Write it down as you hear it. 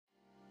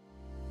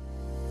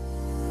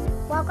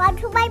Welcome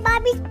to my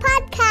mommy's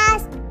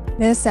podcast.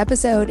 This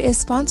episode is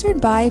sponsored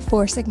by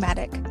Four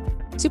Sigmatic,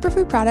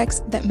 superfood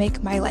products that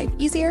make my life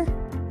easier,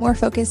 more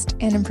focused,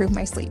 and improve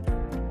my sleep.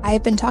 I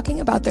have been talking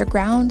about their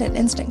ground and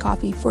instant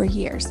coffee for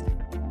years,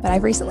 but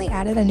I've recently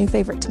added a new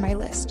favorite to my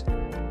list.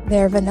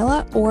 Their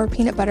vanilla or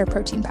peanut butter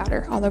protein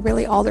powder, although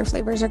really all their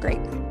flavors are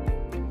great.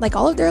 Like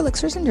all of their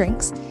elixirs and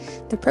drinks,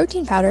 the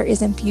protein powder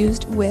is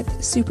infused with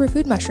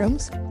superfood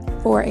mushrooms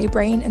for a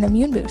brain and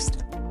immune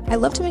boost. I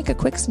love to make a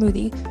quick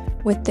smoothie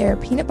with their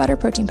peanut butter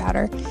protein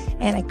powder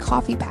and a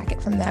coffee packet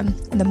from them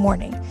in the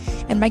morning.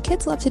 And my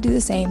kids love to do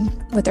the same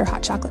with their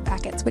hot chocolate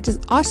packets, which is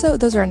also,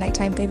 those are a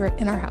nighttime favorite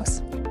in our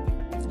house.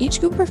 Each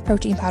scoop of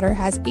protein powder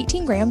has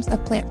 18 grams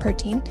of plant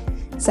protein,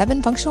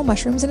 7 functional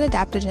mushrooms and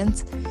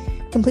adaptogens,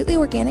 completely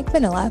organic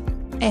vanilla,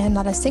 and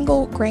not a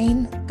single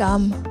grain,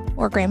 gum,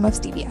 or gram of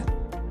stevia.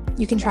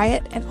 You can try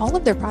it and all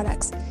of their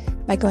products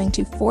by going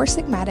to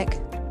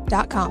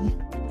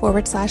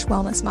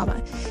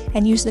foursigmatic.com/wellnessmama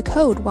and use the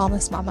code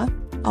wellnessmama,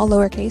 all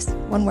lowercase,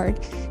 one word,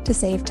 to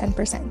save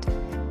 10%.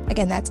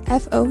 Again, that's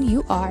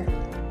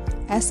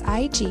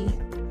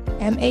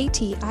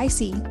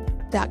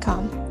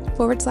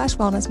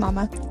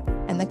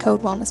foursigmatic.com/wellnessmama and the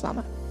code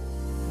wellnessmama.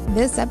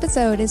 This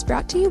episode is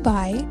brought to you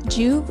by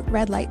Juve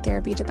red light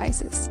therapy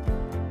devices.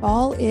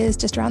 Fall is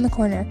just around the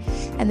corner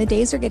and the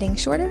days are getting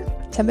shorter,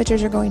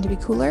 temperatures are going to be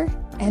cooler,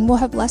 and we'll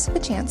have less of a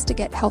chance to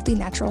get healthy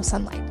natural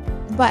sunlight.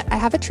 But I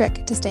have a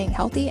trick to staying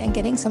healthy and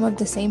getting some of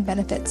the same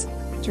benefits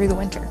through the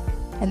winter,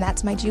 and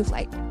that's my Juve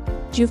light.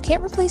 Juve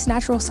can't replace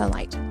natural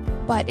sunlight,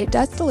 but it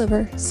does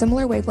deliver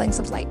similar wavelengths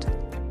of light,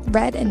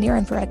 red and near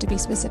infrared to be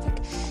specific,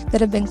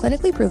 that have been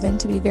clinically proven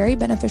to be very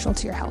beneficial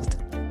to your health.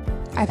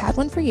 I've had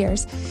one for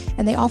years,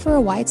 and they offer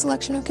a wide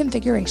selection of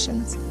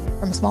configurations,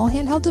 from small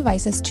handheld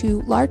devices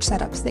to large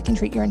setups that can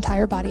treat your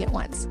entire body at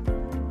once.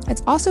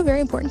 It's also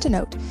very important to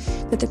note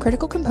that the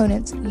critical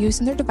components used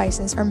in their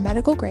devices are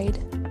medical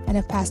grade and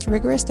have passed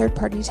rigorous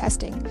third-party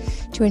testing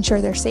to ensure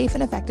they're safe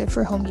and effective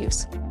for home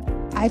use.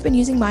 I've been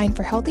using mine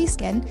for healthy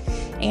skin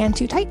and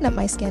to tighten up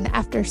my skin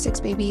after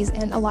 6 babies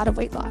and a lot of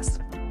weight loss.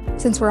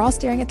 Since we're all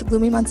staring at the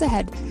gloomy months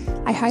ahead,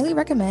 I highly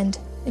recommend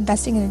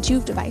investing in a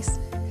Juve device.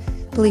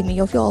 Believe me,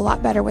 you'll feel a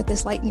lot better with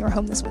this light in your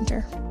home this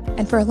winter.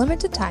 And for a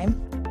limited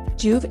time,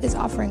 Juve is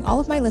offering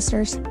all of my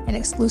listeners an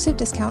exclusive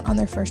discount on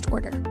their first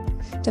order.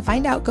 To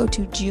find out, go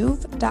to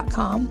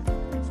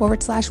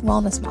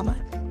juve.com/wellnessmama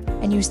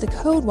and use the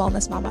code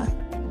wellnessmama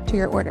to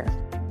your order.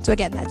 So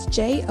again, that's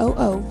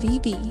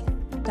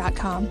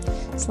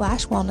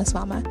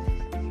JOOV.com/wellnessmama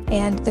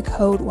and the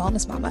code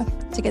wellnessmama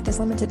to get this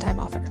limited time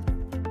offer.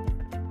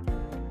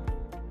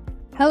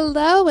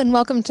 Hello and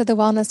welcome to the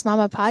Wellness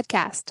Mama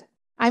podcast.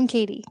 I'm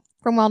Katie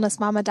from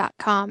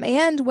wellnessmama.com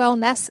and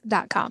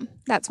wellness.com.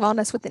 That's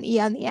wellness with an E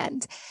on the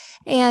end.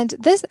 And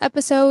this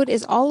episode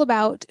is all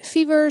about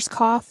fevers,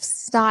 coughs,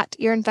 snot,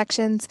 ear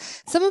infections,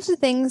 some of the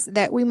things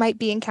that we might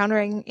be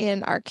encountering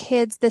in our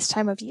kids this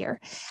time of year.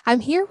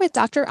 I'm here with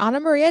Dr. Anna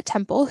Maria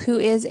Temple, who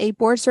is a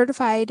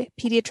board-certified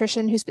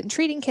pediatrician who's been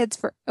treating kids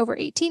for over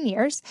 18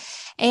 years.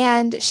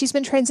 And she's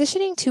been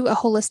transitioning to a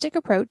holistic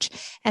approach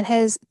and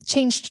has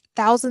changed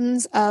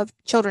thousands of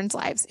children's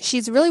lives.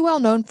 She's really well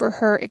known for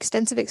her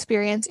extensive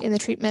experience in the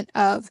treatment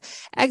of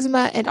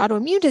eczema and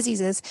autoimmune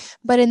diseases.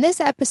 But in this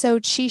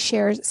episode, she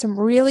shares some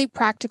really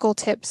practical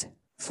tips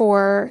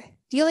for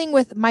dealing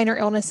with minor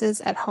illnesses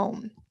at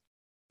home.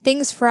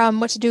 Things from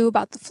what to do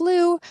about the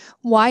flu,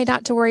 why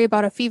not to worry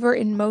about a fever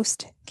in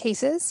most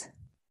cases,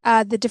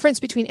 the difference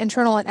between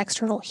internal and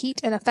external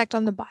heat and effect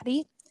on the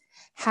body,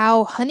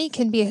 how honey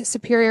can be a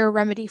superior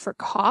remedy for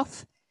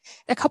cough,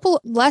 a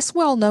couple less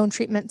well-known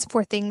treatments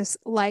for things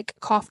like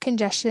cough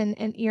congestion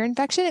and ear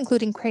infection,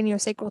 including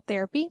craniosacral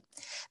therapy,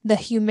 the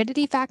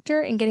humidity factor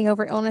in getting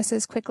over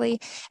illnesses quickly,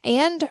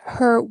 and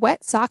her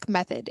wet sock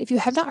method. If you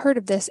have not heard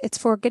of this, it's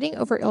for getting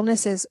over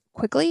illnesses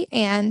quickly,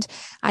 and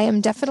I am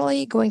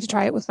definitely going to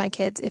try it with my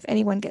kids if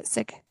anyone gets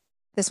sick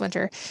this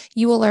winter.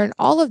 You will learn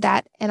all of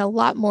that and a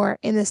lot more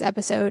in this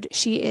episode.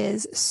 She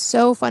is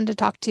so fun to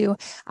talk to.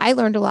 I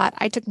learned a lot.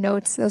 I took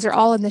notes. Those are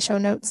all in the show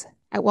notes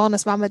at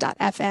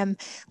wellnessmama.fm.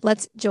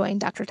 Let's join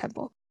Dr.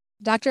 Temple.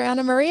 Dr.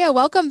 Anna Maria,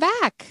 welcome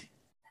back.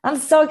 I'm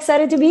so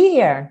excited to be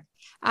here.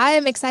 I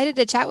am excited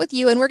to chat with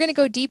you, and we're going to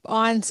go deep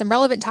on some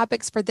relevant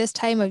topics for this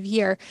time of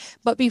year.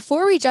 But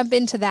before we jump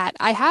into that,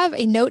 I have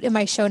a note in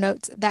my show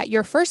notes that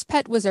your first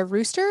pet was a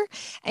rooster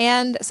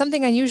and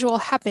something unusual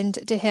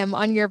happened to him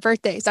on your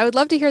birthday. So I would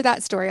love to hear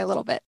that story a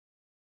little bit.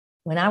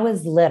 When I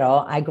was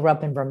little, I grew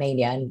up in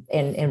Romania, and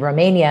in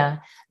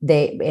Romania,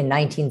 in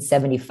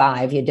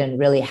 1975, you didn't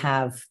really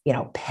have,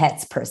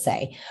 pets per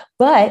se,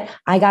 but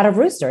I got a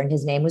rooster and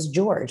his name was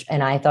George.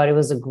 And I thought it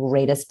was the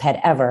greatest pet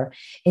ever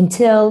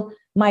until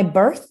my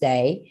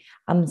birthday.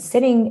 I'm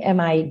sitting at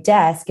my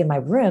desk in my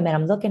room and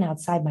I'm looking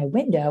outside my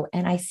window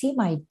and I see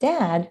my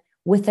dad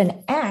with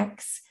an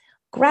axe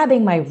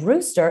grabbing my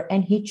rooster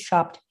and he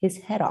chopped his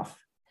head off.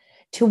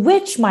 To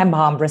which my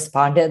mom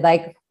responded,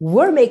 like,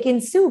 we're making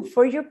soup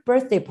for your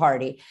birthday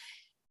party.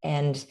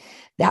 And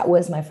that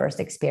was my first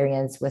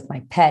experience with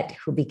my pet,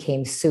 who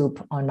became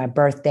soup on my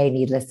birthday.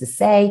 Needless to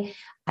say,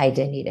 I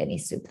didn't eat any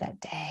soup that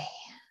day.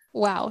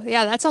 Wow.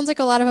 Yeah, that sounds like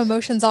a lot of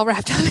emotions all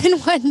wrapped up in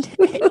one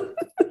day.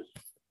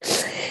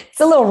 It's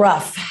a little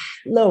rough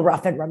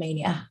in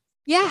Romania.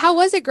 Yeah. How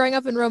was it growing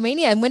up in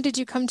Romania? And when did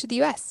you come to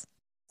the US?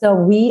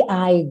 So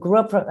I grew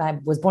up, I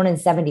was born in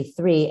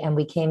 73 and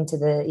we came to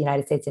the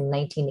United States in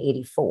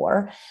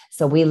 1984.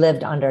 So we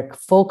lived under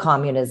full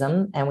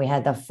communism and we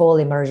had the full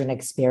immersion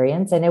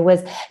experience. And it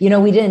was, we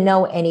didn't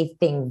know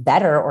anything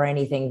better or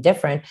anything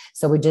different.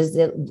 So we just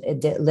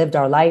lived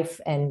our life.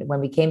 And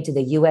when we came to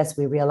the US,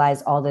 we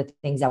realized all the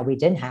things that we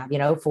didn't have.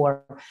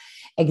 For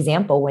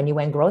example, when you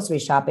went grocery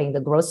shopping,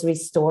 the grocery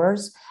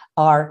stores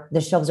the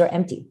shelves are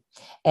empty.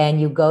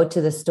 And you go to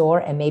the store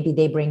and maybe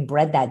they bring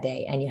bread that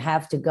day and you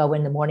have to go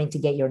in the morning to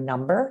get your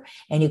number,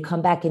 and you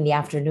come back in the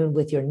afternoon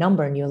with your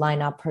number and you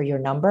line up per your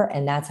number.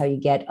 And that's how you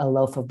get a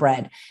loaf of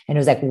bread. And it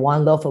was like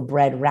one loaf of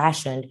bread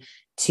rationed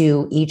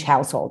to each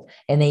household.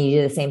 And then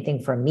you do the same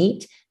thing for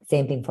meat,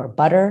 same thing for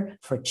butter,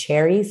 for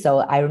cherries. So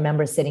I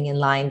remember sitting in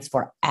lines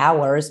for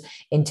hours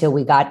until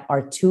we got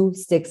our 2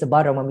 sticks of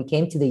butter when we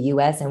came to the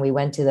US, and we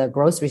went to the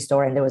grocery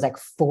store and there was like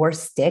 4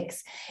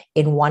 sticks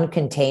in one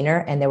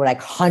container. And there were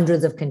like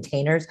hundreds of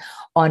containers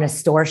on a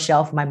store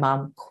shelf. My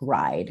mom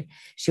cried.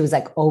 She was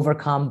like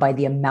overcome by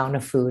the amount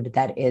of food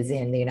that is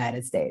in the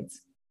United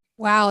States.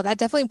 Wow, that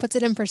definitely puts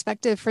it in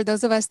perspective for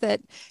those of us that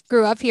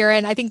grew up here.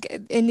 And I think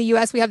in the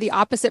US, we have the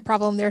opposite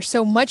problem. There's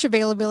so much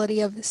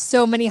availability of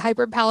so many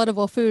hyper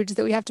palatable foods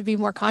that we have to be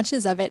more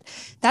conscious of it.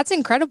 That's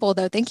incredible,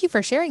 though. Thank you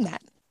for sharing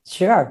that.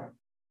 Sure.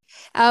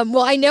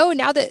 Well, I know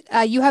now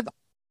that you have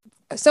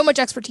so much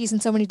expertise in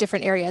so many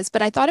different areas,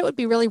 but I thought it would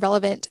be really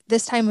relevant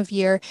this time of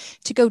year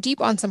to go deep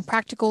on some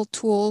practical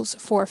tools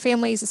for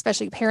families,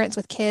 especially parents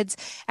with kids,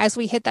 as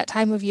we hit that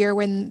time of year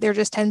when there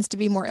just tends to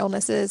be more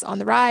illnesses on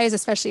the rise,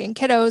 especially in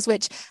kiddos,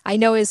 which I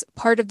know is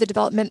part of the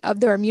development of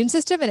their immune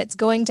system and it's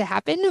going to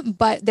happen,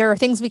 but there are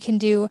things we can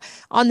do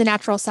on the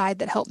natural side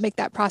that help make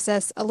that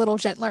process a little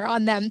gentler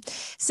on them.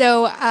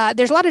 So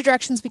there's a lot of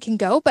directions we can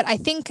go, but I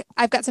think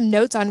I've got some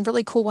notes on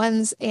really cool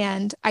ones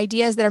and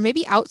ideas that are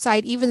maybe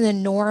outside even the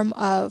norm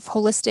of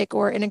holistic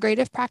or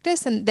integrative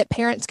practice and that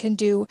parents can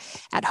do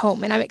at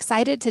home. And I'm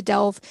excited to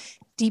delve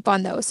deep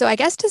on those. So I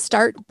guess to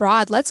start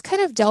broad, let's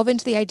kind of delve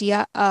into the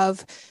idea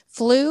of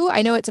flu.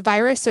 I know it's a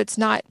virus, so it's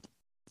not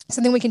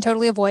something we can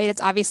totally avoid.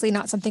 It's obviously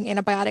not something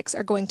antibiotics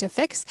are going to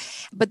fix.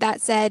 But that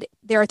said,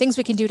 there are things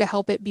we can do to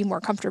help it be more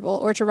comfortable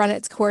or to run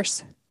its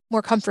course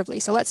more comfortably.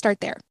 So let's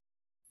start there.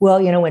 Well,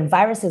 when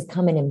viruses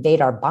come and invade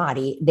our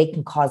body, they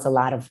can cause a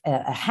lot of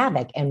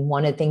havoc. And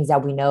one of the things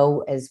that we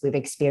know, as we've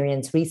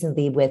experienced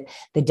recently with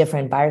the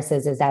different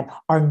viruses, is that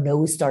our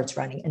nose starts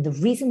running. And the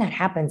reason that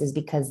happens is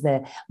because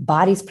the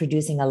body's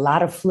producing a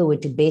lot of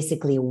fluid to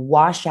basically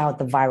wash out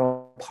the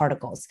viral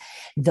particles.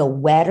 The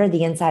wetter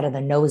the inside of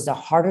the nose, the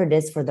harder it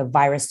is for the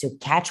virus to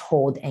catch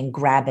hold and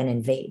grab and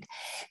invade.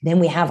 Then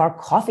we have our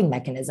coughing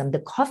mechanism. The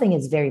coughing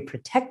is very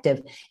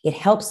protective. It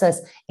helps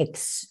us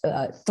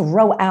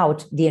throw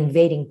out the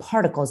invading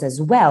particles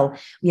as well.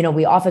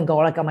 We often go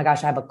like, oh my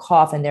gosh, I have a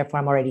cough and therefore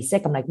I'm already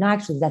sick. I'm like, no,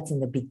 actually that's in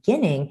the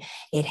beginning.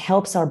 It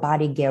helps our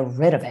body get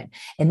rid of it.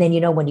 And then,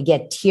 when you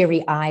get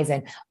teary eyes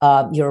and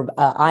your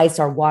eyes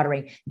are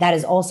watering, that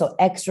is also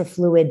extra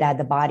fluid that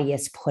the body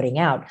is putting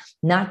out.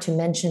 Not to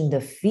mention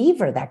the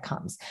fever that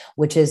comes,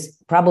 which is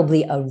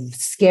probably a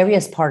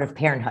scariest part of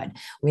parenthood.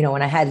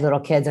 When I had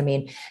little kids,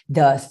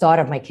 the thought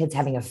of my kids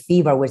having a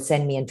fever would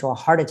send me into a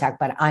heart attack.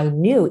 But I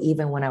knew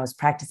even when I was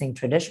practicing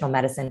traditional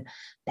medicine,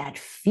 that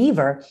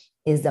fever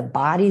is the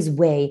body's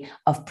way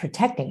of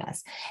protecting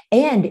us.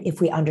 And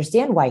if we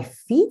understand why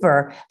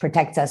fever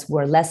protects us,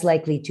 we're less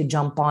likely to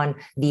jump on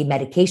the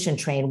medication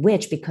train,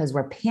 which, because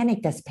we're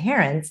panicked as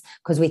parents,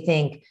 because we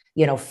think,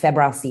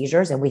 febrile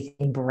seizures and we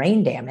think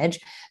brain damage.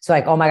 So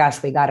like, oh my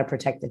gosh, we got to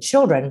protect the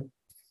children.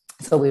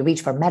 So we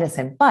reach for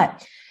medicine.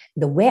 But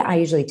the way I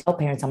usually tell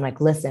parents, I'm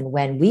like, listen,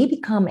 when we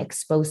become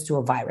exposed to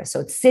a virus, so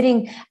it's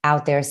sitting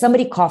out there,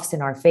 somebody coughs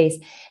in our face,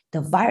 the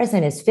virus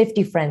and his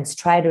 50 friends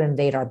try to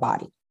invade our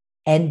body.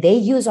 And they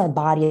use our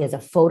body as a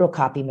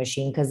photocopy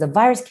machine because the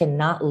virus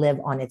cannot live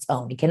on its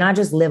own. It cannot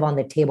just live on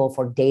the table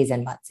for days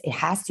and months. It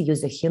has to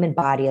use the human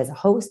body as a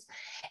host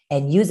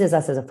and uses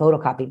us as a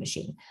photocopy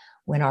machine.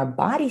 When our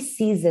body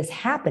sees this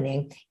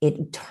happening,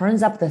 it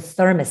turns up the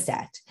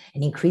thermostat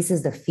and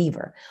increases the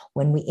fever.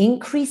 When we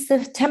increase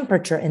the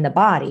temperature in the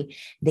body,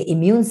 the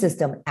immune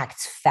system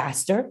acts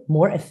faster,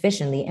 more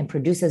efficiently, and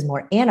produces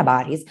more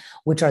antibodies,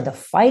 which are the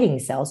fighting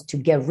cells to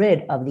get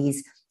rid of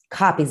these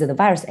copies of the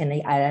virus.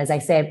 And as I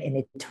said, and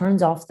it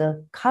turns off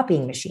the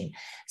copying machine.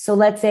 So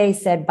let's say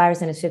said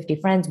virus and his 50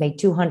 friends made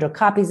 200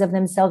 copies of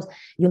themselves.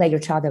 You let your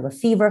child have a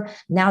fever.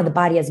 Now the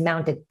body has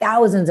mounted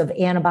thousands of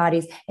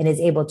antibodies and is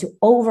able to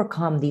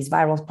overcome these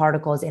viral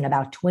particles in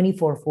about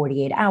 24,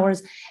 48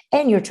 hours.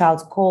 And your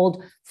child's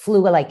cold,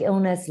 flu-like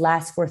illness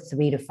lasts for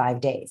 3 to 5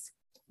 days.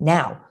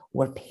 Now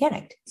we're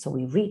panicked. So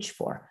we reach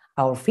for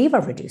our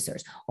fever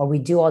reducers or we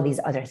do all these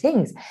other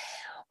things.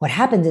 What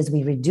happens is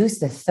we reduce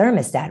the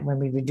thermostat. When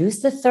we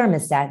reduce the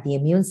thermostat, the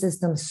immune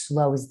system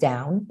slows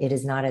down. It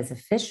is not as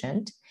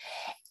efficient.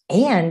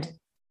 And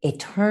it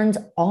turns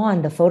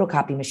on the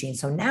photocopy machine.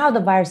 So now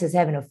the virus is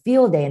having a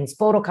field day and it's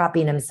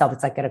photocopying themselves.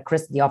 It's like at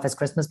the office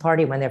Christmas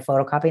party when they're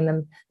photocopying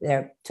them,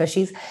 their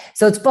tushies.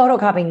 So it's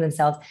photocopying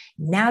themselves.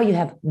 Now you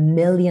have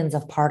millions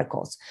of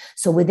particles.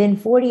 So within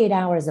 48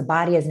 hours, the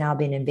body has now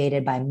been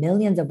invaded by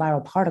millions of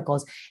viral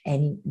particles,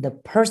 and the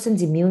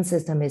person's immune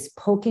system is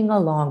poking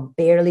along,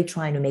 barely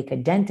trying to make a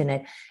dent in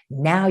it.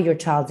 Now your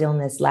child's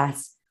illness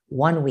lasts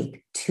 1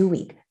 week, 2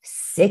 weeks,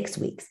 6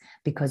 weeks,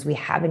 because we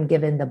haven't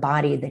given the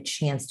body the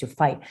chance to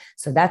fight.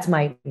 So that's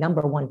my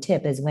number one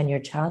tip, is when your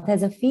child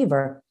has a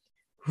fever,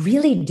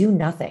 really do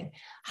nothing.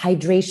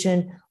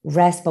 Hydration,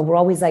 rest, but we're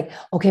always like,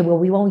 okay, well,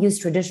 we won't use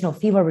traditional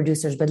fever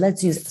reducers, but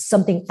let's use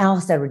something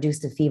else that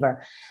reduces the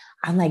fever.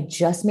 I'm like,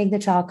 just make the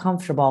child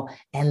comfortable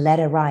and let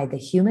it ride. The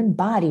human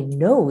body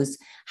knows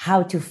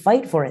how to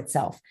fight for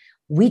itself.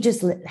 We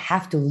just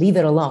have to leave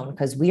it alone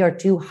because we are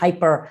too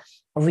hyper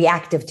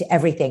reactive to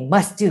everything.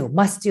 Must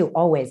do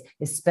always,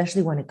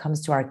 especially when it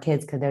comes to our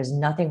kids, because there's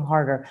nothing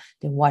harder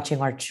than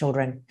watching our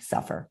children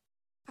suffer.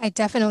 I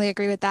definitely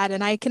agree with that.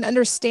 And I can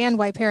understand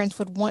why parents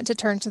would want to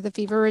turn to the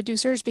fever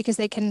reducers, because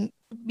they can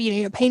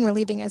be, pain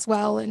relieving as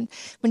well. And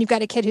when you've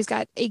got a kid who's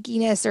got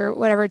achiness or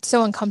whatever, it's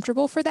so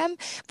uncomfortable for them.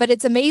 But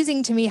it's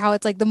amazing to me how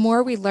it's like the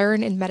more we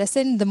learn in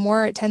medicine, the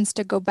more it tends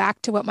to go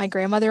back to what my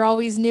grandmother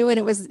always knew. And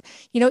it was,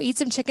 eat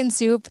some chicken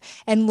soup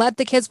and let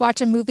the kids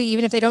watch a movie,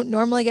 even if they don't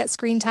normally get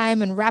screen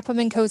time, and wrap them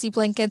in cozy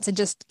blankets and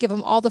just give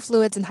them all the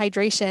fluids and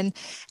hydration.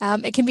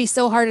 It can be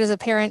so hard as a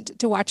parent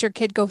to watch your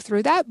kid go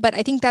through that. But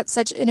I think that's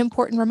such an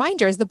important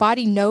reminder, is the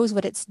body knows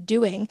what it's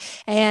doing.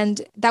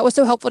 And that was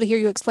so helpful to hear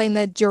you explain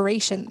the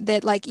duration,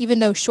 that like, even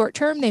though short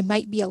term, they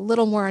might be a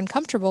little more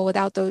uncomfortable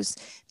without those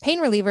pain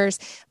relievers,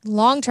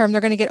 long term,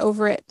 they're going to get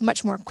over it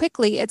much more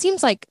quickly. It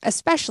seems like,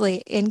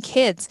 especially in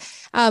kids.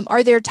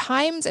 Are there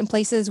times and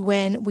places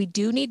when we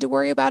do need to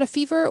worry about a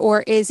fever,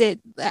 or is it,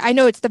 I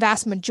know it's the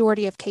vast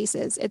majority of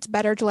cases, it's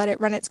better to let it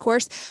run its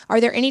course.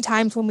 Are there any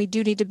times when we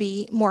do need to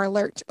be more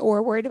alert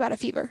or worried about a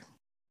fever?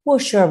 Well,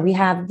 sure. We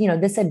have,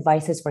 this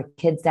advice is for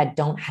kids that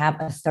don't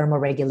have a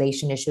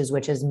thermoregulation issues,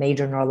 which is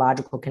major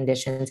neurological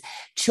conditions,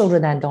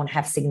 children that don't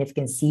have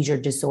significant seizure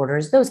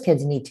disorders. Those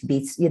kids need to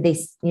be, you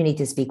need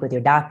to speak with your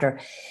doctor.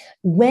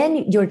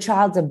 When your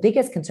child's the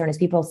biggest concern is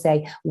people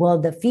say, well,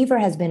 the fever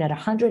has been at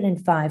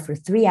 105 for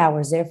 3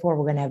 hours, therefore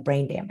we're going to have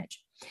brain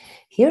damage.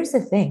 Here's the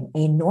thing,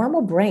 a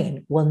normal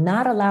brain will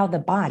not allow the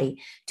body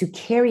to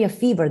carry a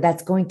fever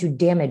that's going to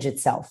damage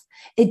itself.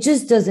 It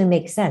just doesn't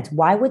make sense.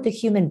 Why would the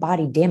human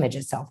body damage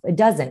itself? It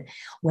doesn't.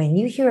 When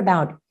you hear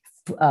about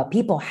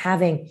people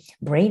having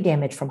brain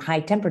damage from high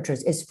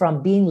temperatures, is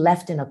from being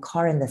left in a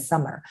car in the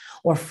summer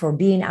or for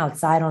being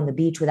outside on the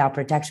beach without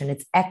protection.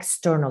 It's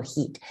external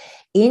heat.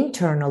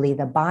 Internally,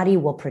 the body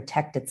will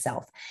protect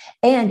itself.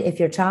 And if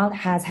your child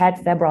has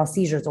had febrile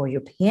seizures or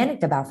you're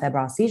panicked about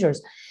febrile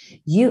seizures,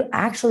 you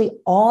actually,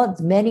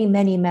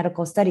 many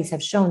medical studies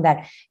have shown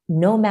that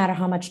no matter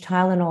how much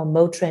Tylenol,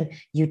 Motrin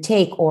you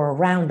take or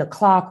around the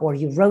clock or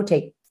you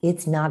rotate,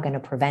 it's not going to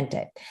prevent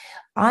it.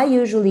 I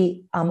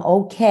usually am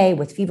okay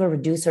with fever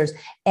reducers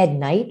at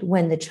night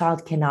when the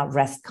child cannot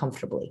rest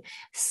comfortably.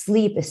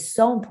 Sleep is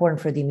so important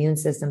for the immune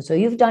system. So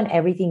you've done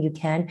everything you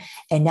can,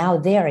 and now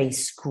they're a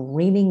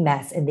screaming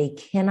mess and they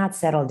cannot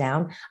settle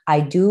down.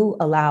 I do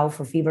allow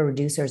for fever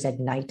reducers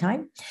at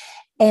nighttime.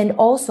 And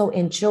also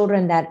in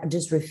children that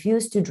just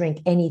refuse to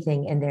drink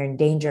anything and they're in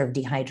danger of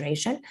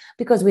dehydration,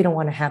 because we don't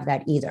want to have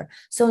that either.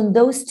 So in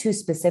those two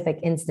specific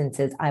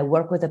instances, I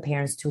work with the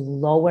parents to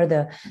lower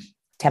the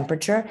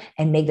temperature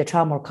and make the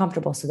child more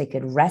comfortable so they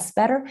could rest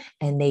better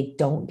and they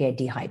don't get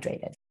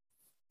dehydrated.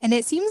 And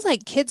it seems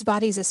like kids'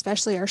 bodies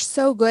especially are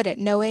so good at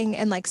knowing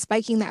and like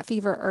spiking that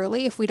fever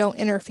early if we don't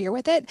interfere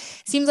with it.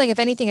 Seems like if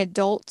anything,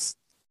 adults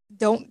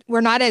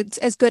we're not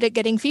as good at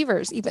getting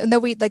fevers, even though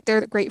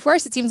they're great for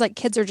us. It seems like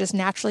kids are just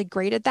naturally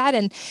great at that.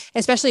 And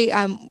especially,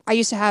 I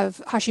used to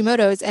have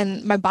Hashimoto's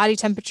and my body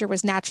temperature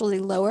was naturally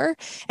lower.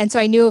 And so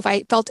I knew if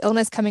I felt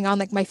illness coming on,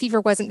 like my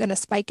fever wasn't going to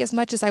spike as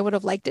much as I would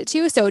have liked it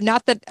to. So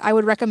not that I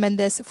would recommend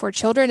this for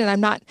children, and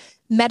I'm not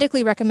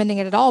medically recommending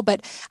it at all,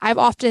 but I've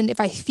often, if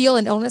I feel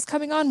an illness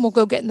coming on, we'll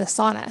go get in the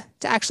sauna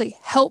to actually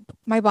help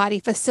my body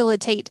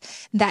facilitate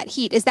that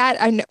heat. Is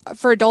that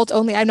for adults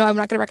only? I know I'm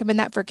not going to recommend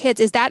that for kids.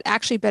 Is that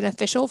actually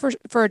beneficial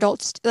for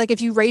adults? Like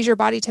if you raise your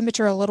body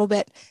temperature a little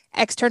bit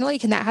externally,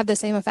 can that have the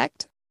same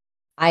effect?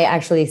 I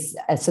actually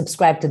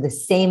subscribe to the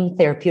same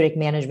therapeutic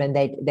management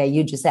that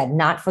you just said,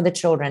 not for the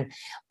children,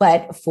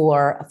 but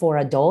for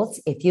adults.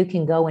 If you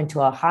can go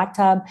into a hot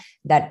tub,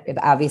 that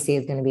obviously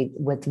is going to be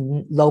with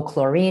low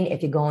chlorine.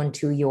 If you go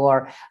into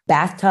your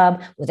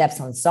bathtub with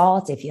Epsom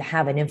salts, if you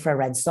have an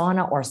infrared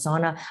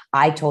sauna,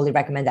 I totally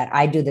recommend that.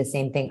 I do the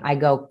same thing. I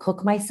go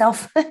cook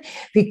myself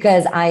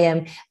because I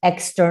am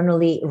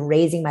externally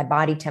raising my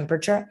body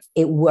temperature.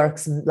 It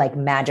works like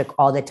magic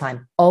all the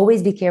time.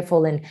 Always be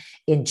careful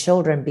in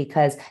children,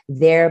 because because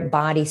their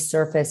body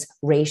surface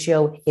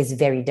ratio is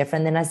very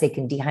different than us. They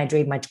can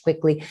dehydrate much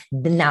quickly.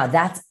 Now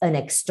that's an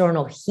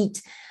external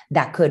heat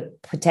that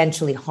could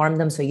potentially harm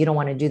them. So you don't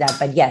want to do that.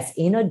 But yes,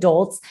 in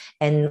adults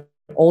and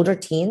older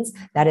teens,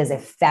 that is a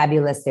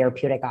fabulous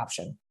therapeutic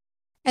option.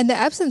 And the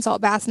Epsom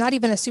salt bath, not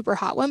even a super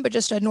hot one, but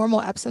just a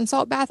normal Epsom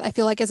salt bath, I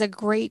feel like is a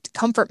great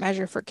comfort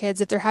measure for kids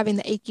if they're having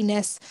the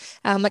achiness.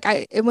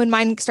 When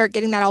mine start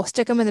getting that, I'll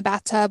stick them in the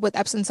bathtub with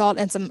Epsom salt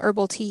and some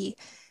herbal tea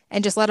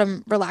and just let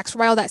them relax for a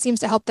while. That seems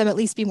to help them at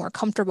least be more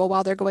comfortable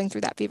while they're going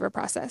through that fever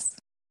process.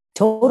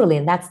 Totally.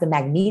 And that's the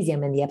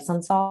magnesium in the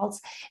Epsom salts.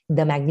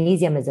 The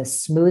magnesium is a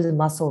smooth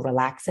muscle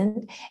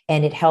relaxant,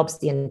 and it helps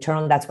the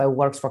internal. That's why it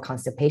works for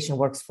constipation,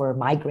 works for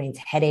migraines,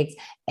 headaches.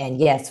 And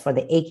yes, for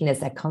the achiness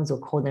that comes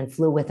with cold and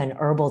flu with an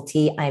herbal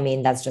tea. I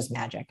mean, that's just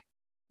magic.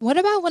 What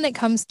about when it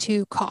comes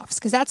to coughs?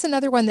 Because that's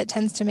another one that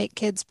tends to make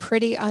kids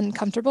pretty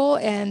uncomfortable.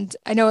 And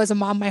I know as a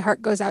mom, my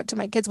heart goes out to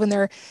my kids when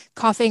they're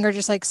coughing or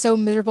just like so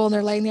miserable and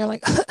they're laying there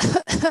like,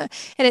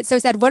 and it's so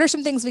sad. What are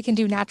some things we can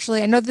do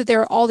naturally? I know that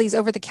there are all these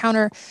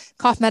over-the-counter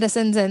cough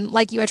medicines. And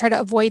like you, I try to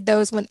avoid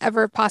those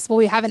whenever possible.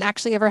 We haven't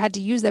actually ever had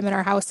to use them in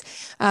our house.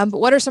 But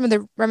what are some of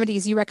the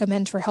remedies you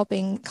recommend for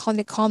helping calm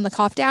the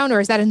cough down? Or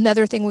is that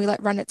another thing we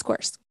let run its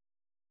course?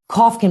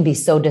 Cough can be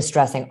so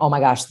distressing. Oh my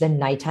gosh, the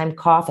nighttime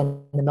cough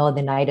in the middle of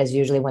the night is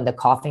usually when the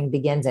coughing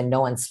begins and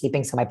no one's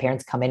sleeping. So my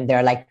parents come in,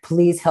 they're like,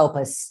 please help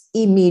us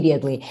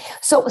immediately.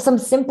 So some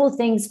simple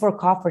things for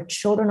cough for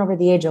children over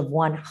the age of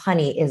 1,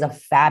 honey is a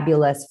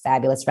fabulous,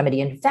 fabulous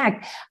remedy. In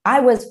fact, I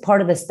was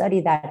part of the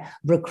study that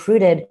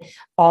recruited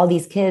all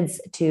these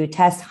kids to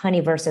test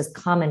honey versus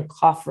common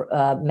cough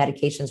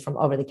medications from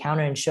over the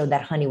counter and showed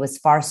that honey was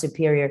far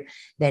superior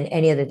than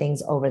any of the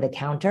things over the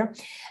counter.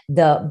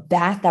 The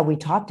bath that we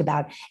talked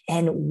about.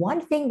 And one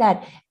thing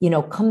that,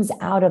 comes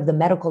out of the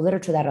medical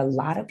literature that a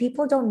lot of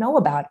people don't know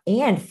about,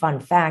 and fun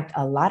fact,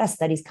 a lot of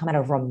studies come out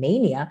of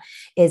Romania,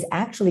 is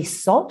actually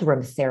salt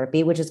room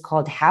therapy, which is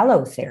called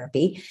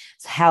halotherapy.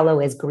 Halo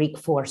is Greek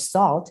for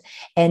salt.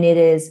 And it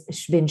has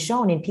been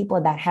shown in people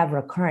that have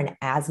recurrent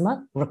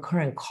asthma,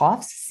 recurrent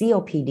coughs,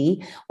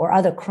 COPD, or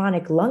other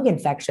chronic lung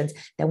infections,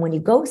 that when you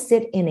go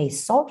sit in a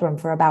salt room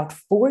for about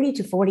 40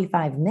 to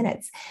 45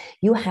 minutes,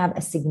 you have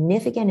a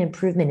significant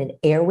improvement in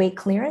airway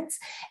clearance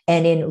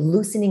and in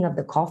loosening of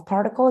the cough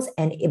particles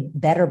and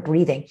better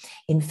breathing.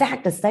 In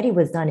fact, a study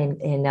was done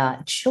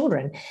in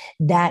children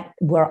that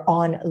were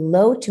on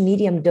low to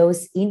medium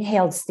dose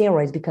inhaled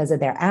steroids because of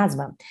their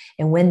asthma.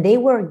 And when they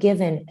were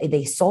given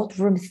the salt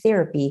room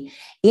therapy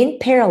in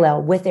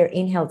parallel with their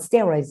inhaled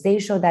steroids, they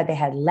showed that they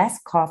had less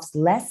coughs,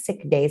 less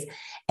sick days,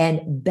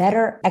 and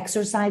better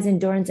exercise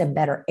endurance and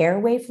better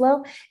airway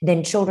flow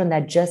than children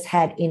that just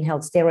had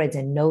inhaled steroids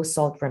and no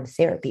salt room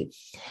therapy.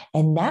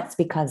 And that's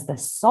because the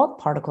salt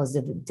particles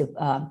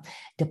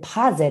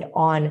deposit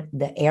on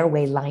the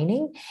airway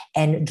lining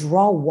and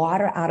draw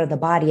water out of the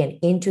body and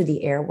into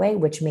the airway,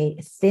 which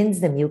thins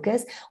the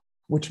mucus,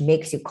 which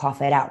makes you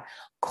cough it out.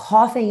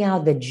 Coughing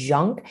out the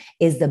junk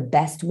is the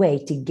best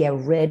way to get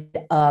rid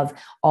of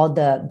all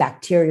the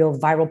bacterial,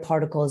 viral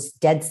particles,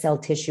 dead cell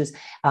tissues,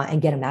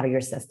 and get them out of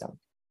your system.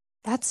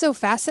 That's so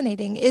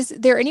fascinating. Is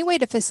there any way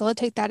to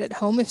facilitate that at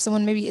home if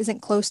someone maybe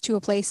isn't close to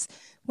a place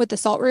with the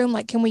salt room?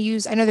 Like, can we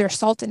use, I know there are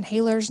salt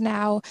inhalers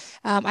now.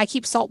 I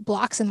keep salt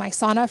blocks in my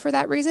sauna for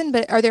that reason,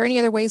 but are there any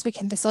other ways we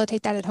can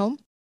facilitate that at home?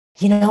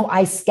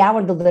 I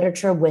scoured the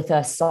literature with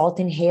salt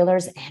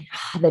inhalers,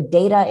 and the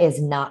data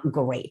is not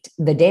great.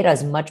 The data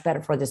is much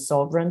better for the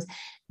salt rooms.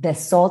 The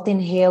salt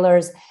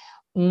inhalers,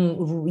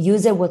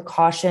 use it with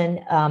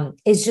caution.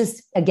 It's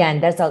just, again,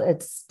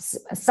 it's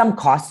some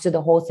cost to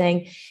the whole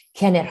thing.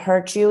 Can it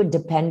hurt you?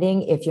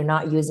 Depending, if you're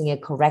not using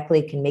it correctly,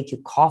 it can make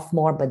you cough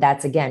more, but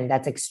that's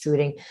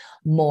extruding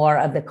more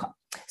of the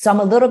So I'm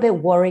a little bit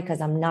worried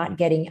because I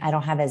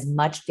don't have as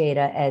much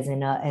data as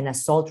in a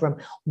salt room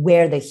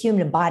where the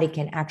human body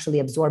can actually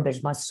absorb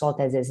as much salt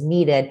as is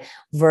needed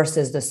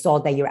versus the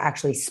salt that you're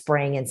actually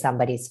spraying in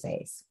somebody's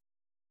face.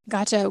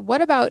 Gotcha.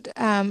 What about,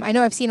 I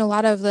know I've seen a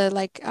lot of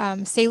the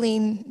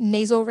saline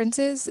nasal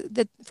rinses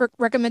that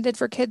recommended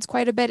for kids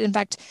quite a bit. In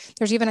fact,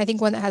 there's even, I think,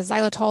 one that has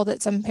xylitol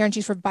that some parents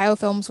use for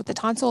biofilms with the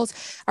tonsils.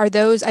 Are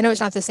those, I know it's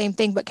not the same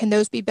thing, but can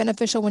those be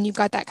beneficial when you've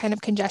got that kind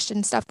of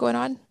congestion stuff going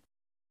on?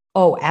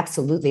 Oh,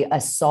 absolutely.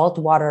 A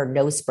saltwater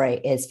nose spray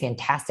is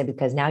fantastic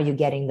because now you're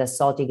getting the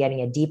salt, you're getting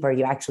it deeper,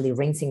 you're actually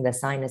rinsing the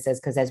sinuses.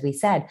 Because as we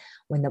said,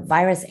 when the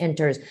virus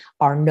enters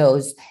our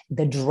nose,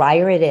 the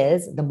drier it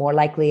is, the more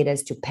likely it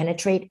is to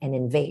penetrate and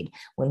invade.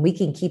 When we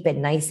can keep it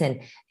nice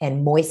and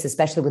moist,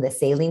 especially with a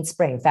saline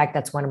spray. In fact,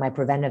 that's one of my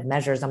preventive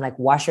measures. I'm like,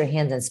 wash your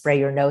hands and spray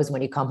your nose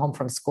when you come home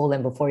from school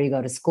and before you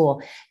go to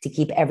school to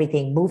keep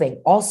everything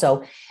moving.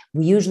 Also,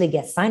 we usually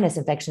get sinus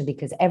infections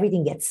because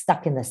everything gets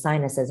stuck in the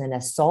sinuses, and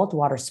a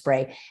saltwater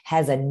spray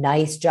has a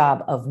nice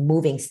job of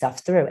moving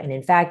stuff through. And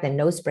in fact, the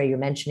nose spray you're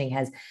mentioning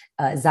has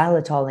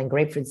xylitol and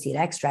grapefruit seed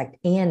extract,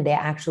 and they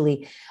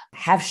actually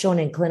have shown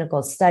in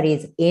clinical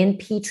studies in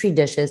Petri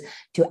dishes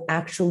to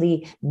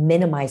actually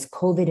minimize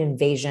COVID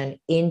invasion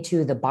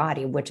into the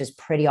body, which is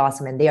pretty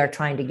awesome. And they are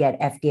trying to get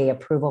FDA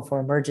approval for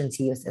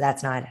emergency use.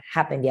 That's not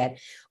happened yet,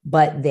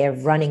 but they're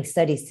running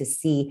studies to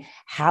see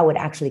how it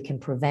actually can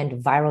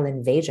prevent viral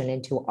invasion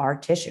into our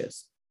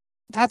tissues.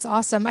 That's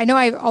awesome. I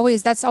know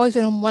that's always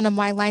been one of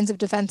my lines of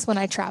defense when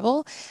I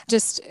travel,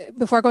 just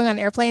before going on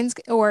airplanes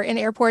or in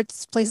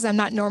airports, places I'm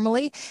not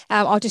normally.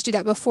 I'll just do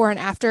that before and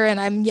after.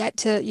 And I'm yet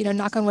to,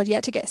 knock on wood,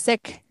 yet to get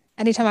sick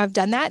anytime I've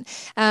done that.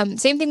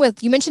 Same thing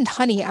with, you mentioned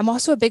honey. I'm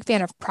also a big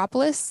fan of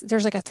propolis.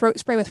 There's like a throat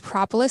spray with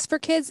propolis for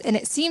kids, and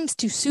it seems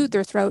to soothe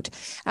their throat.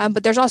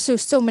 But there's also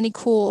so many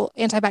cool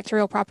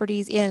antibacterial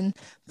properties in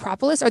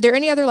propolis. Are there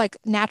any other like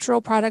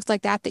natural products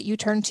like that you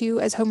turn to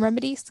as home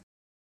remedies?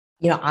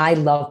 I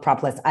love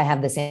propolis. I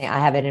have the same. I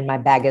have it in my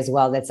bag as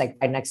well. That's like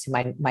right next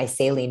to my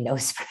saline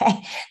nose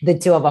spray. The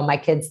two of them, my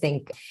kids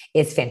think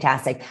it's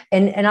fantastic.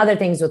 And other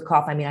things with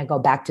cough. I go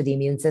back to the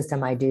immune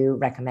system. I do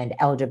recommend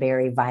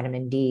elderberry,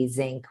 vitamin D,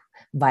 zinc,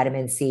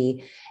 vitamin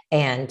C,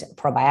 and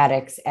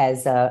probiotics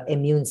as a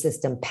immune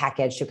system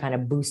package to kind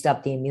of boost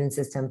up the immune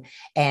system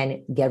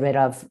and get rid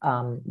of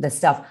the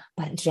stuff.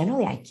 But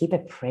generally, I keep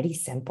it pretty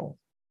simple.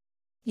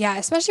 Yeah,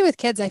 especially with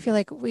kids, I feel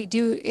like we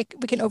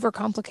can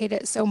overcomplicate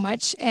it so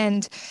much,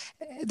 and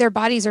their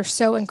bodies are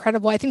so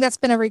incredible. I think that's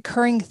been a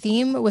recurring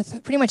theme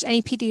with pretty much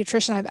any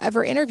pediatrician I've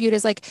ever interviewed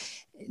is like,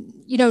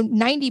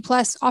 90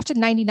 plus, often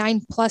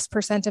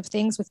 99+% of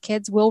things with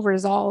kids will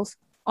resolve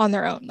on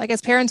their own. Like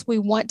as parents, we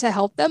want to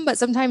help them, but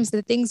sometimes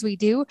the things we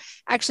do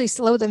actually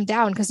slow them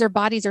down because their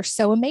bodies are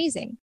so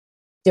amazing.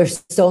 They're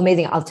so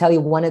amazing. I'll tell you,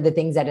 one of the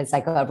things that is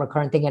like a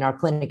recurrent thing in our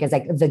clinic is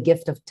like the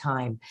gift of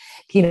time.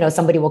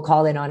 Somebody will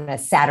call in on a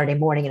Saturday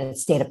morning in a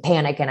state of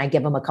panic, and I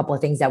give them a couple of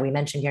things that we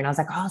mentioned here. And I was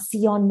like, I'll see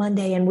you on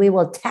Monday and we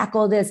will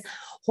tackle this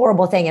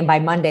horrible thing. And by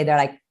Monday, they're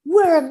like,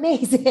 we're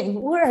amazing.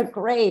 We're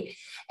great.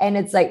 And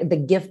it's like the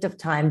gift of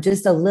time,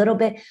 just a little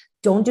bit.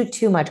 Don't do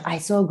too much. I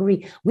so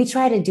agree. We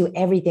try to do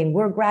everything.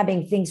 We're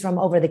grabbing things from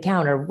over the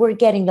counter. We're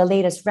getting the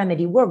latest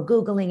remedy. We're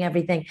Googling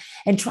everything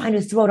and trying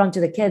to throw it onto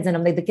the kids. And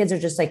I'm like, the kids are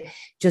just like,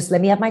 just let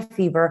me have my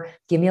fever.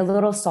 Give me a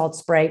little salt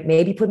spray.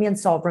 Maybe put me in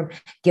salt room.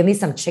 Give me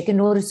some chicken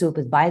noodle soup.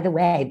 By the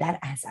way,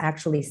 that has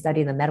actually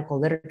studied in the medical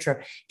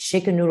literature.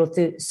 Chicken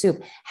noodle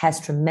soup has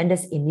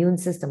tremendous immune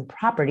system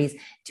properties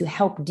to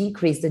help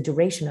decrease the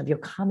duration of your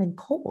common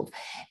cold.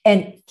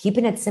 And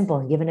keeping it simple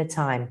and giving it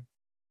time.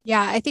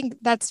 Yeah, I think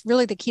that's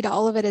really the key to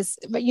all of it is,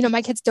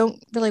 my kids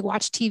don't really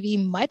watch TV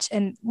much.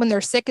 And when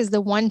they're sick is the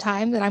one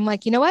time that I'm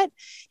like, you know what,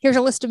 here's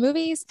a list of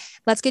movies.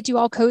 Let's get you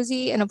all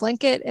cozy in a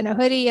blanket and a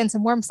hoodie and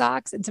some warm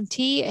socks and some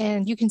tea.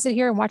 And you can sit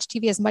here and watch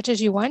TV as much as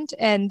you want.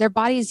 And their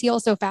bodies heal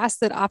so fast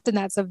that often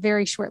that's a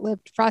very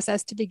short-lived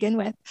process to begin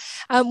with.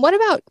 What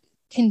about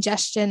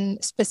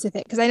congestion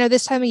specific? Because I know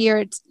this time of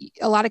year,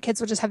 a lot of kids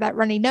will just have that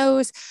runny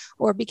nose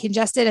or be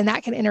congested, and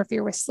that can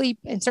interfere with sleep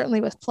and certainly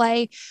with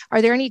play.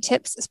 Are there any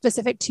tips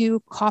specific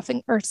to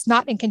coughing or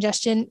snot and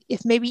congestion?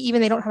 If maybe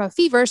even they don't have a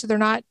fever, so they're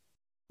not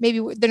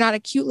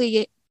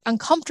acutely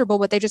uncomfortable,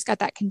 but they just got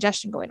that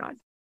congestion going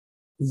on.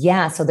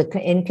 Yeah. So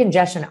in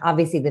congestion,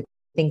 obviously the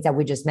things that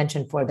we just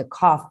mentioned for the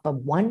cough, but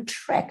one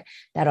trick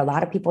that a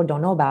lot of people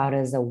don't know about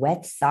is the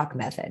wet sock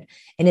method.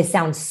 And it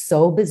sounds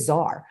so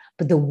bizarre,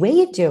 but the way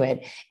you do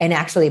it, and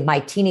actually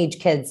my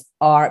kids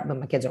are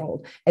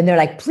old, and they're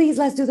like, please,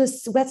 let's do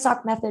this wet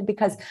sock method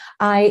because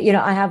I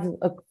have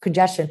a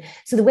congestion.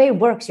 So the way it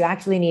works, you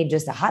actually need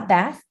just a hot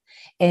bath,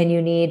 and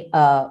you need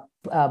a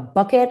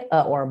bucket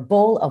or a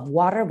bowl of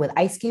water with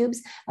ice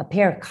cubes, a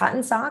pair of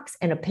cotton socks,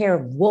 and a pair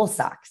of wool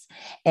socks.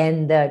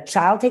 And the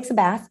child takes a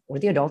bath, or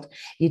the adult.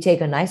 You take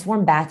a nice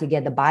warm bath. You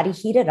get the body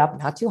heated up,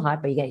 not too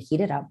hot, but you get it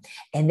heated up.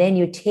 And then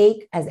you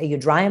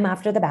dry them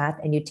after the bath,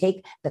 and you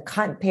take the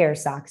cotton pair of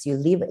socks. You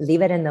leave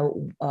it in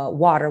the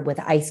water with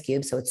ice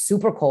cubes, so it's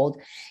super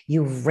cold.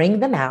 You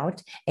wring them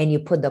out, and you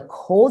put the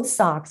cold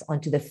socks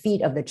onto the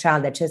feet of the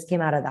child that just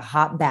came out of the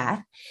hot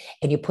bath,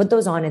 and you put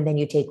those on. And then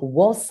you take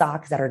wool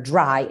socks that are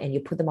dry, and you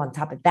put them on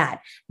top of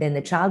that. Then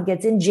the child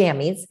gets in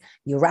jammies.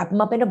 You wrap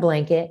them up in a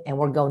blanket, and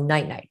we'll go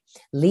night-night.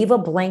 Leave a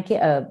blanket,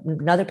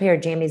 another pair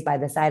of jammies by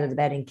the side of the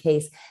bed in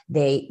case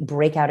they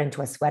break out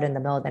into a sweat in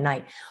the middle of the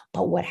night.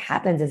 But what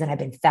happens is that I've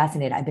been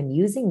fascinated. I've been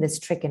using this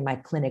trick in my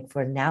clinic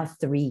for now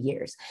 3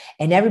 years.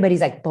 And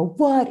everybody's like, but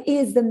what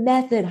is the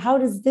method? How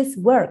does this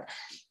work?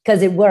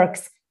 Because it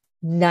works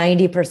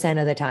 90%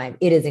 of the time.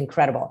 It is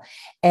incredible.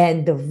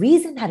 And the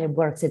reason that it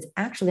works is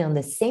actually on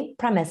the same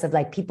premise of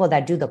like people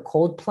that do the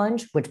cold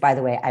plunge, which by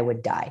the way, I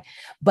would die.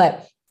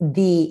 But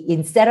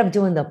instead of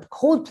doing the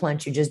cold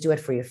plunge, you just do it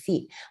for your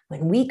feet.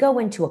 When we go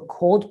into a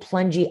cold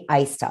plungy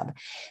ice tub,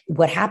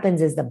 what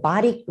happens is the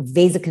body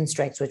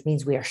vasoconstricts, which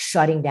means we are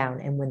shutting down.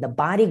 And when the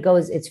body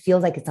goes, it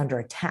feels like it's under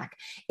attack.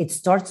 It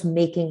starts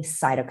making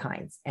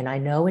cytokines. And I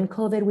know in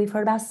COVID, we've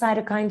heard about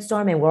cytokine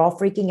storm and we're all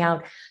freaking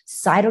out.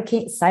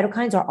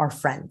 Cytokines are our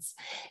friends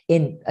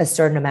in a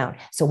certain amount.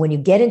 So when you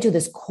get into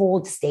this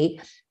cold state,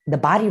 the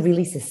body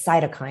releases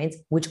cytokines,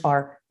 which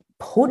are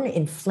potent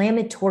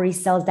inflammatory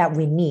cells that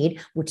we need,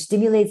 which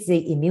stimulates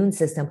the immune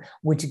system,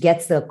 which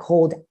gets the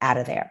cold out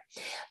of there.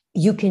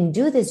 You can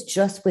do this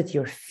just with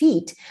your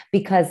feet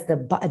because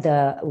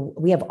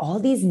we have all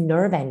these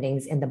nerve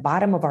endings in the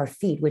bottom of our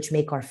feet, which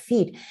make our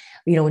feet,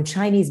 in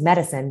Chinese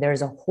medicine,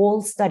 there's a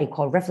whole study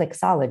called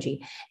reflexology.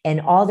 And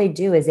all they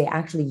do is they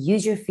actually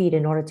use your feet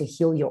in order to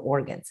heal your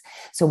organs.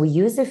 So we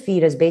use the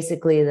feet as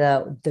basically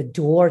the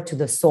door to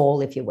the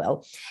soul, if you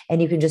will.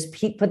 And you can just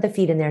put the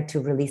feet in there to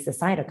release the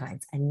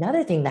cytokines.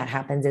 Another thing that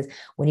happens is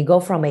when you go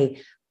from a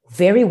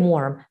very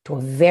warm to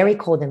a very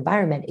cold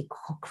environment, it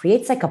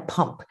creates like a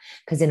pump,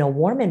 because in a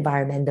warm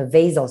environment, the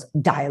vasos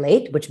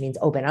dilate, which means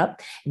open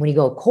up. And when you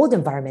go a cold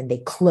environment, they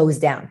close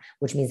down,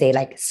 which means they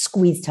like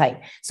squeeze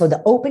tight. So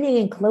the opening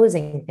and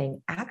closing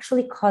thing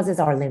actually causes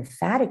our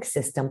lymphatic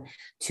system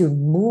to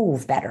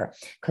move better,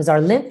 because our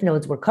lymph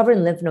nodes, we're covered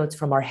in lymph nodes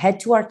from our head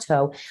to our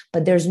toe,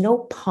 but there's no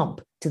pump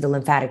to the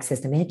lymphatic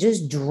system. It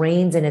just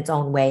drains in its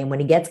own way. And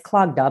when it gets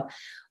clogged up,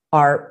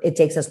 it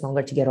takes us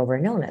longer to get over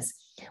an illness.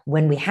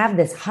 When we have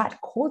this hot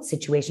cold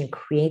situation,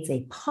 creates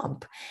a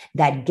pump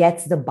that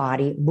gets the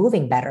body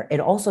moving better. It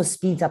also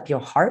speeds up your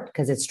heart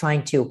because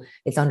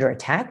it's under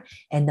attack.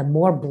 And the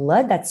more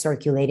blood that's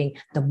circulating,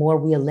 the more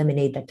we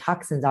eliminate the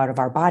toxins out of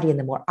our body and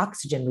the more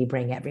oxygen we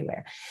bring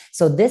everywhere.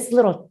 So this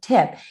little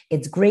tip,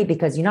 it's great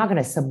because you're not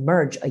going to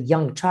submerge a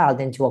young child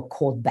into a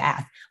cold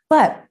bath,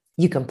 but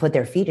you can put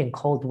their feet in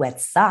cold, wet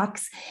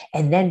socks.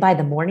 And then by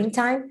the morning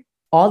time,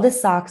 all the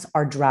socks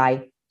are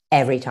dry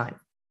every time.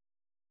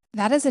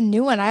 That is a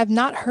new one. I have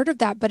not heard of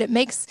that, but it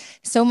makes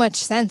so much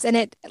sense. And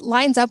it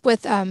lines up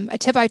with a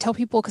tip I tell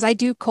people, because I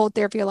do cold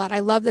therapy a lot.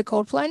 I love the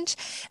cold plunge,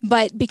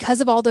 but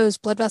because of all those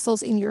blood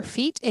vessels in your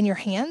feet and your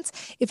hands,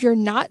 if you're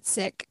not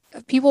sick,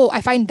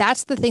 I find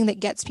that's the thing that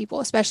gets people,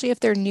 especially if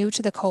they're new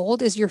to the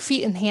cold, is your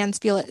feet and hands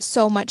feel it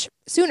so much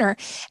sooner.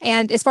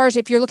 And as far as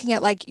if you're looking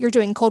at like you're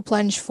doing cold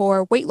plunge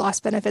for weight loss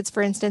benefits,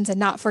 for instance, and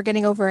not for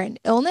getting over an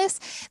illness,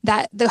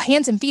 that the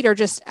hands and feet are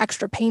just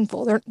extra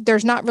painful.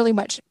 There's not really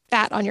much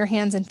fat on your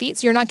hands and feet,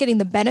 so you're not getting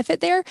the benefit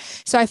there.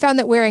 So I found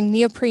that wearing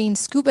neoprene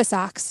scuba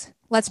socks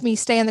lets me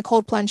stay in the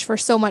cold plunge for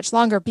so much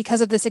longer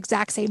because of this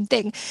exact same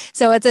thing.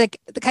 So it's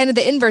like kind of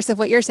the inverse of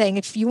what you're saying.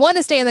 If you want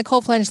to stay in the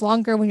cold plunge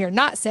longer when you're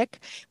not sick,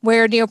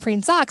 wear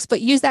neoprene socks,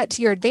 but use that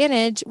to your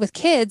advantage with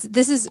kids.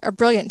 This is a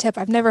brilliant tip.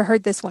 I've never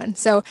heard this one.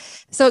 So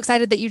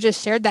excited that you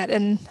just shared that.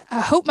 And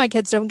I hope my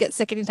kids don't get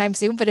sick anytime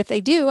soon. But if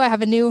they do, I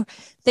have a new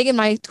thing in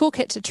my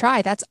toolkit to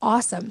try. That's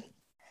awesome.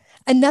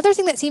 Another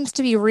thing that seems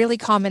to be really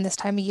common this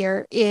time of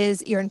year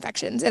is ear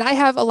infections. And I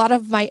have a lot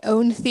of my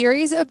own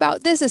theories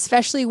about this,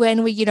 especially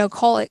when we,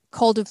 call it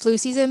cold and flu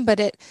season, but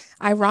it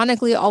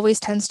ironically always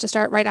tends to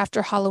start right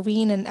after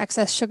Halloween and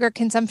excess sugar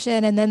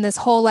consumption. And then this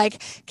whole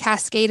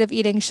cascade of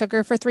eating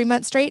sugar for 3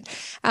 months straight.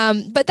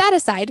 But that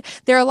aside,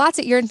 there are lots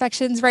of ear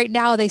infections right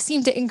now. They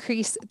seem to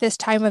increase this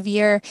time of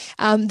year.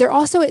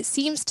 It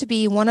seems to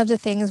be one of the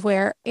things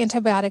where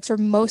antibiotics are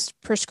most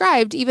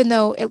prescribed, even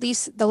though at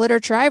least the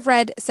literature I've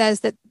read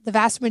says that the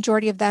vast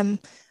majority of them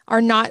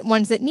are not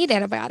ones that need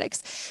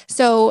antibiotics.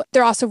 So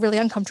they're also really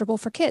uncomfortable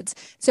for kids.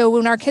 So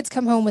when our kids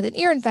come home with an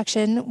ear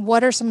infection,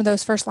 what are some of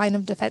those first line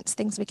of defense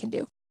things we can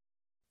do?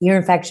 Ear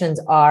infections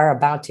are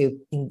about to,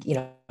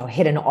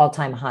 hit an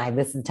all-time high.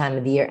 This is the time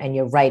of the year. And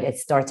you're right. It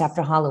starts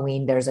after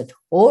Halloween. There's a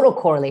total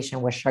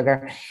correlation with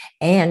sugar.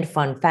 And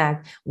fun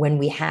fact, when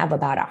we have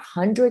about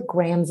 100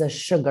 grams of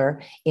sugar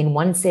in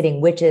one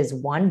sitting, which is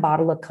one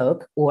bottle of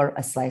Coke or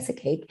a slice of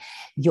cake,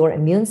 your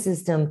immune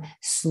system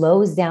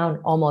slows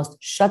down, almost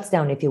shuts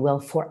down, if you will,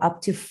 for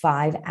up to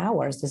 5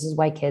 hours. This is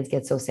why kids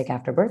get so sick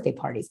after birthday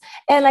parties.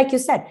 And like you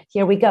said,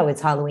 here we go.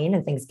 It's Halloween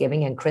and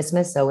Thanksgiving and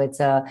Christmas. So it's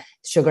a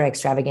sugar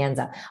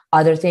extravaganza.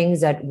 Other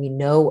things that we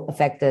know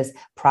affect us: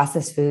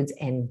 processed foods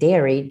and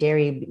dairy,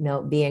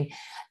 being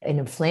an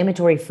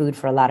inflammatory food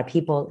for a lot of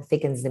people,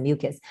 thickens the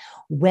mucus.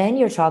 When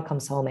your child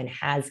comes home and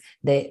has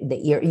the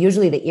ear,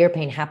 usually the ear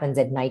pain happens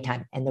at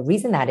nighttime. And the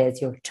reason that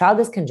is your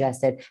child is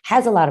congested,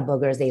 has a lot of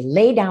boogers, they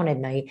lay down at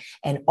night,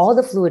 and all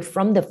the fluid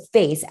from the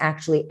face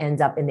actually ends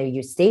up in their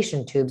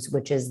eustachian tubes,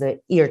 which is the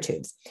ear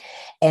tubes.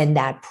 And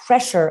that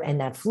pressure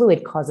and that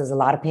fluid causes a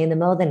lot of pain in the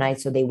middle of the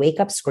night. So they wake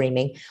up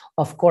screaming.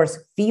 Of course,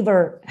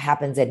 fever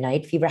happens at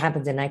night. Fever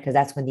happens at night because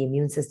that's when the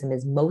immune system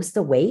is most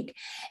awake.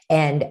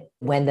 And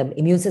when the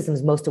immune system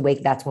is most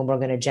awake, that's when we're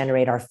going to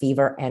generate our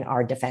fever and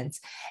our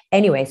defense.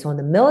 Anyway, so in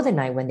the middle of the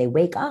night, when they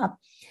wake up,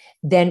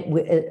 Then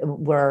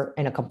we're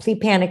in a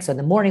complete panic. So in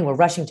the morning, we're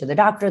rushing to the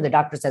doctor. The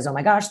doctor says, oh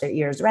my gosh, their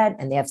ear is red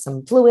and they have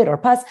some fluid or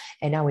pus.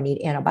 And now we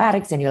need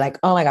antibiotics. And you're like,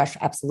 oh my gosh,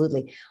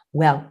 absolutely.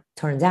 Well,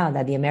 turns out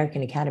that the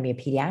American Academy of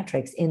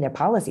Pediatrics in their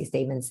policy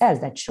statement says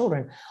that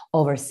children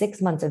over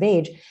 6 months of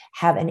age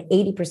have an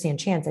 80%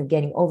 chance of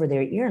getting over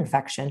their ear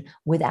infection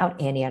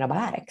without any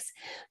antibiotics.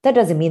 That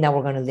doesn't mean that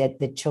we're going to let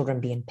the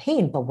children be in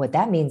pain, but what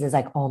that means is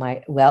like,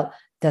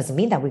 doesn't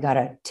mean that we got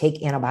to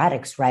take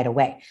antibiotics right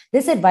away.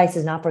 This advice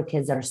is not for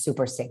kids that are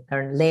super sick.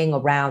 They're laying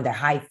around, they're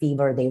high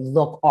fever, they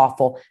look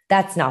awful.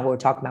 That's not what we're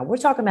talking about. We're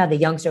talking about the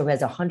youngster who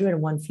has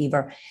 101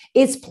 fever,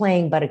 is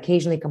playing, but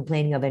occasionally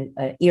complaining of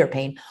an ear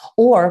pain.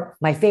 Or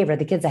my favorite,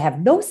 the kids that have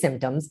no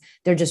symptoms,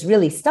 they're just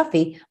really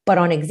stuffy, but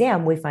on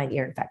exam, we find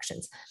ear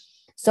infections.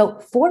 So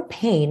for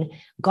pain,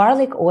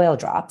 garlic oil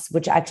drops,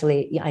 which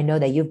actually I know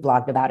that you've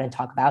blogged about and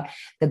talked about,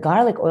 the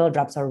garlic oil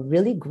drops are a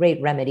really great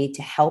remedy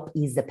to help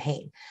ease the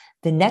pain.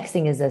 The next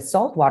thing is a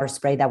salt water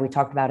spray that we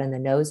talked about in the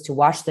nose to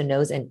wash the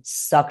nose and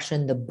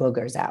suction the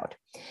boogers out.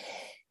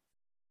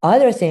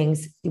 Other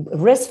things,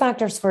 risk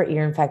factors for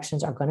ear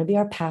infections are going to be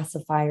our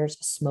pacifiers,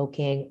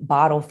 smoking,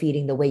 bottle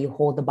feeding, the way you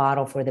hold the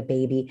bottle for the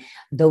baby.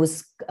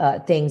 Those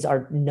things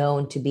are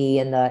known to be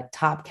in the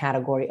top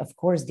category. Of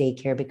course,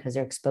 daycare, because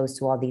they're exposed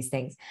to all these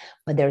things.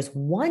 But there's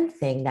one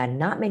thing that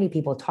not many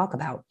people talk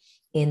about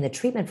in the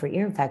treatment for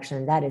ear infection,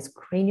 and that is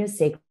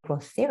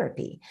craniosacral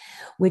therapy,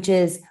 which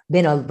has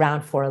been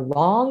around for a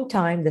long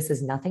time. This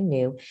is nothing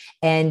new.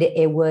 And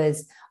it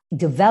was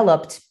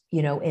developed,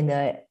 in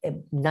the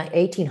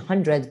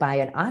 1800s by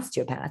an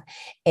osteopath.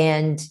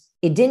 And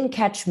it didn't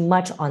catch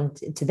much on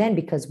to then,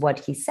 because what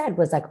he said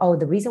was like, oh,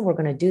 the reason we're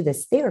going to do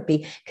this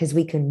therapy, because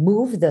we can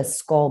move the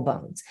skull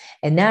bones.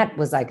 And that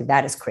was like,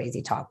 that is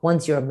crazy talk.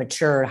 Once you're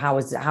mature, how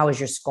is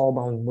your skull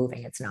bone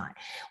moving? It's not.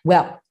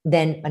 Well,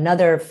 then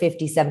another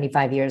 50,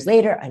 75 years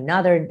later,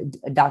 another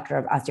doctor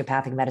of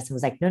osteopathic medicine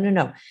was like,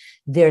 no.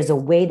 There's a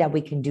way that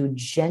we can do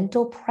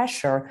gentle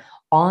pressure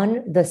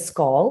on the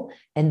skull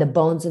and the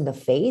bones in the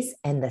face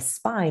and the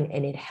spine,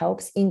 and it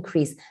helps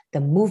increase the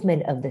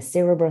movement of the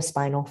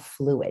cerebrospinal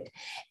fluid.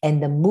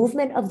 And the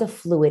movement of the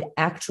fluid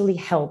actually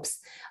helps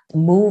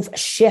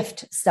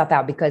shift stuff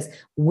out, because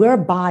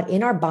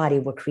in our body,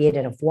 we're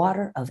created of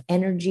water, of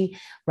energy,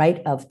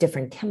 right? Of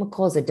different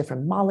chemicals, of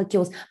different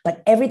molecules,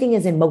 but everything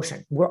is in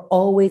motion.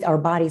 Our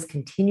body's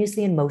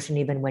continuously in motion,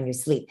 even when you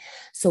sleep.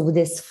 So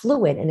this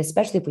fluid, and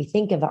especially if we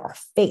think of our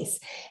face,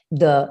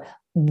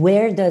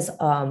 where does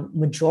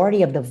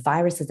majority of the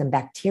viruses and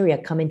bacteria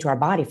come into our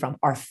body from?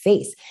 Our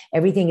face.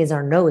 Everything is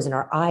our nose and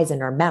our eyes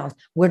and our mouth.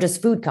 Where does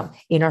food come?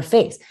 In our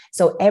face.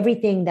 So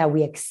everything that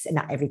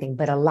not everything,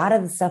 but a lot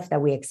of the stuff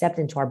that we accept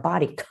into our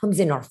body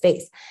comes in our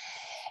face.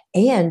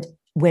 And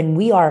when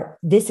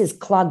this is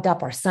clogged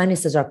up, our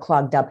sinuses are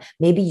clogged up.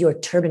 Maybe your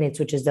turbinates,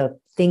 which is the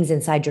things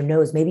inside your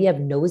nose. Maybe you have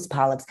nose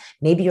polyps.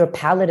 Maybe your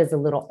palate is a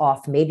little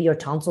off. Maybe your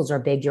tonsils are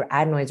big, your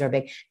adenoids are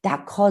big.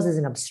 That causes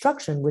an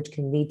obstruction, which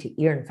can lead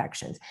to ear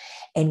infections.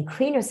 And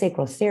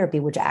craniosacral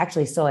therapy, which I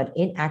actually saw it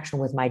in action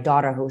with my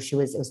daughter, it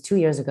was 2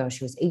 years ago.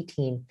 She was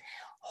 18,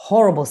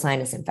 horrible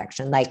sinus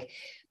infection, like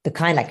the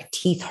kind like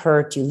teeth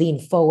hurt, you lean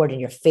forward and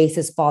your face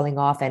is falling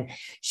off. And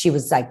she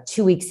was like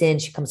 2 weeks in,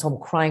 she comes home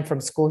crying from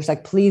school. She's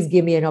like, please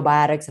give me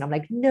antibiotics. And I'm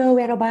like, no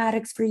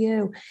antibiotics for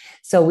you.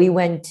 So we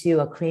went to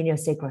a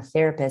craniosacral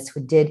therapist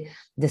who did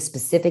the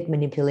specific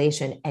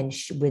manipulation. And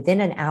within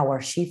an hour,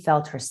 she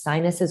felt her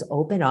sinuses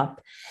open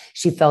up.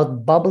 She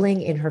felt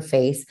bubbling in her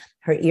face.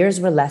 Her ears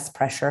were less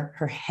pressure.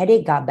 Her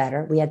headache got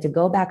better. We had to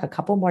go back a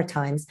couple more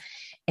times.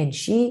 And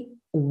she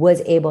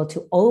was able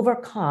to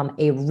overcome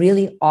a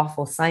really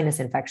awful sinus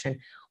infection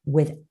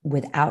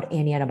without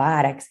any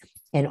antibiotics.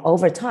 And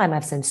over time,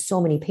 I've sent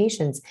so many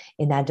patients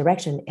in that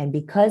direction. And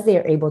because they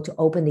are able to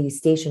open the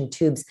eustachian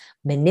tubes,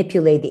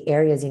 manipulate the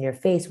areas in your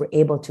face, we're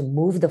able to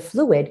move the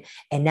fluid.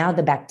 And now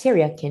the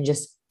bacteria can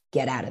just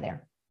get out of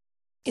there.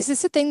 Is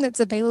this a thing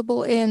that's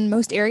available in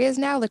most areas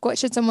now? Like, what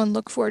should someone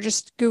look for?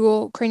 Just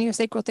Google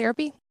craniosacral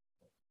therapy?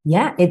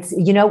 Yeah, it's,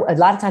 a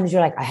lot of times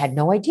you're like, I had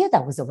no idea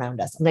that was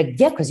around us. I'm like,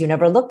 yeah, because you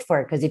never looked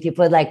for it. Because if you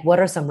put like, what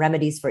are some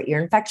remedies for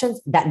ear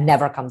infections? That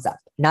never comes up.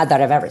 Not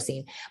that I've ever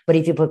seen. But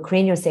if you put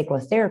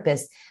craniosacral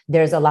therapist,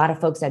 there's a lot of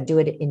folks that do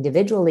it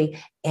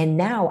individually. And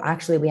now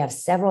actually we have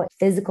several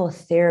physical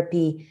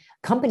therapy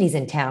companies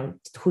in town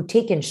who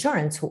take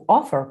insurance who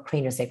offer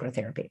craniosacral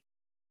therapy.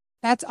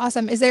 That's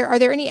awesome. Are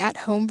there any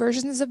at-home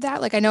versions of that?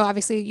 Like, I know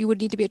obviously you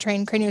would need to be a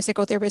trained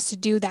craniosacral therapist to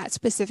do that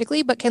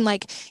specifically, but can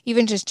like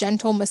even just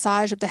gentle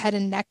massage of the head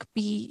and neck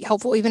be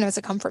helpful even as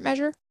a comfort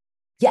measure?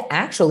 Yeah,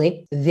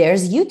 actually,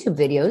 there's YouTube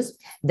videos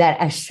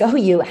that show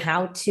you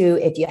how to,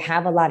 if you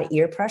have a lot of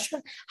ear pressure,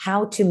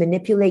 how to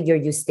manipulate your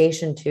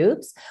eustachian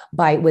tubes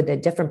with a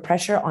different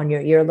pressure on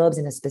your earlobes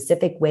in a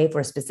specific way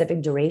for a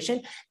specific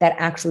duration that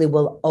actually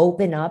will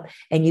open up.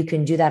 And you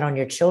can do that on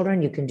your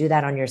children. You can do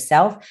that on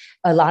yourself.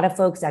 A lot of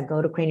folks that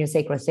go to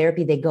craniosacral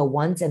therapy, they go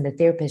once and the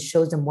therapist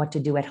shows them what to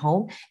do at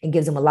home and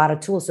gives them a lot of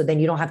tools. So then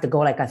you don't have to go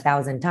like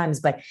 1,000 times.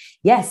 But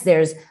yes,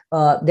 there's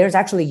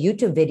actually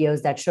YouTube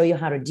videos that show you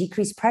how to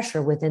decrease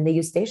pressure within the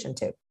eustachian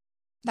tube.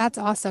 That's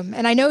awesome.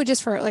 And I know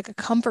just for like a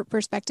comfort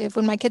perspective,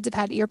 when my kids have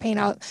had ear pain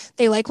out,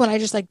 they like when I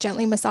just like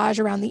gently massage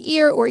around the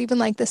ear or even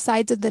like the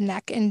sides of the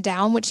neck and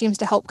down, which seems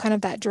to help kind of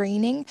that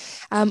draining.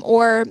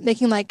 Or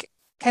making like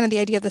kind of the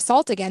idea of the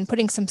salt again,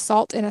 putting some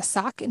salt in a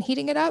sock and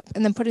heating it up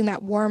and then putting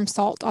that warm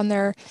salt on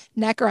their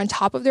neck or on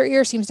top of their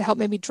ear seems to help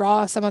maybe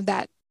draw some of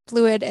that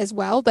fluid as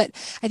well. But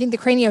I think the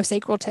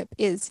craniosacral tip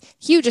is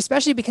huge,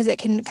 especially because it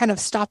can kind of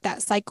stop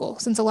that cycle.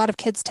 Since a lot of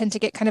kids tend to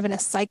get kind of in a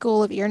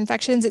cycle of ear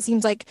infections, it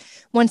seems like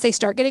once they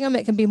start getting them,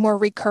 it can be more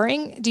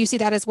recurring. Do you see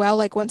that as well?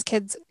 Like once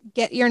kids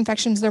get ear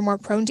infections, they're more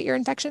prone to ear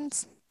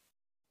infections?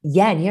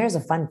 Yeah, and here's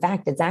a fun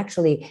fact. It's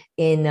actually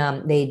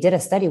they did a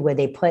study where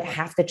they put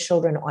half the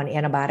children on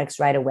antibiotics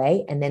right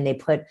away, and then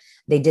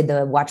they did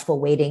the watchful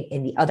waiting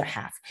in the other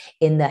half.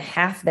 In the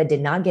half that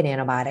did not get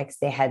antibiotics,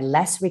 they had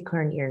less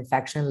recurrent ear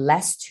infection,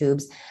 less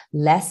tubes,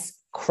 less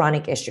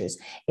chronic issues.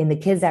 In the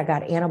kids that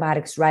got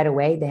antibiotics right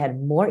away, they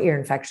had more ear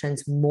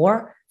infections,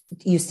 more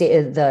you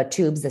say the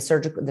tubes, the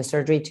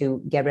surgery to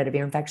get rid of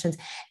ear infections,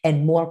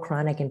 and more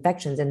chronic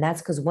infections. And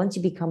that's because once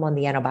you become on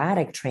the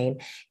antibiotic train,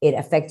 it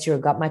affects your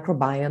gut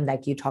microbiome,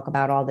 like you talk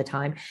about all the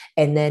time.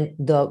 And then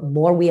the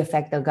more we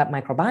affect the gut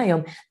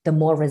microbiome, the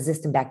more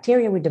resistant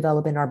bacteria we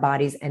develop in our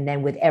bodies. And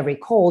then with every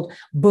cold,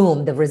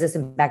 boom, the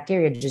resistant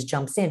bacteria just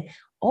jumps in.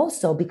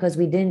 Also, because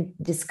we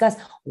didn't discuss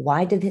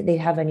why did they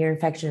have an ear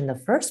infection in the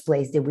first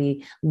place? Did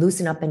we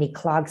loosen up any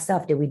clogged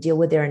stuff? Did we deal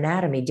with their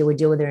anatomy? Did we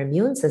deal with their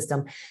immune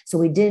system? So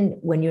we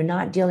didn't, when you're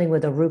not dealing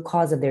with the root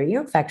cause of their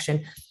ear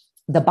infection,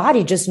 the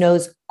body just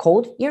knows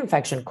cold, ear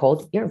infection,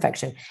 cold, ear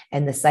infection.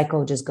 And the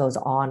cycle just goes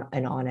on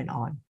and on and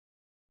on.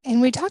 And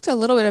we talked a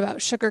little bit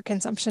about sugar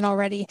consumption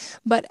already,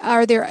 but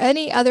are there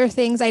any other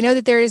things? I know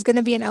that there is going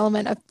to be an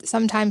element of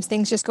sometimes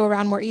things just go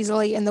around more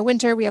easily in the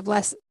winter. We have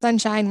less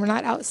sunshine. We're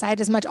not outside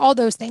as much, all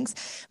those things.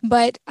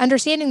 But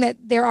understanding that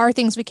there are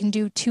things we can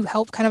do to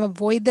help kind of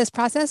avoid this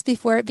process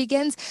before it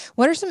begins.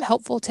 What are some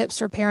helpful tips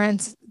for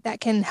parents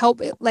that can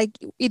help like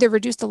either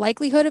reduce the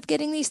likelihood of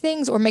getting these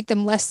things or make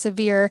them less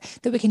severe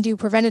that we can do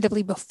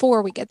preventatively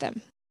before we get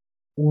them?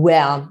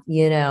 Well,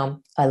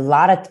 a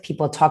lot of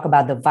people talk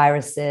about the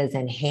viruses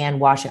and hand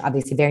washing,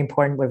 obviously very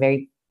important. We're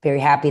very, very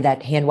happy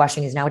that hand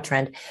washing is now a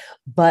trend.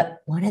 But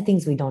one of the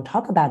things we don't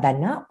talk about that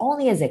not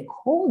only is it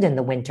cold in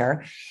the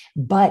winter,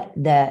 but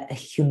the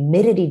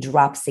humidity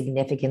drops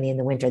significantly in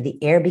the winter.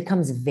 The air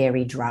becomes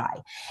very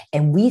dry.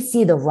 And we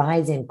see the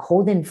rise in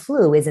cold and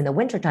flu is in the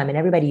wintertime. And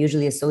everybody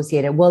usually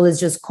associated, well, it's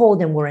just cold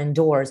and we're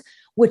indoors,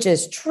 which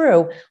is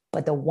true.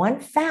 But the one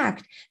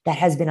fact that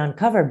has been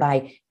uncovered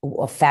by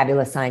a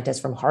fabulous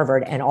scientist from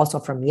Harvard and also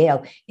from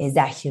Yale is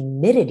that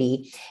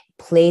humidity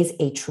plays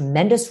a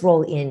tremendous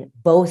role in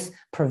both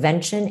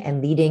prevention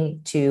and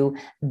leading to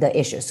the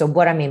issue. So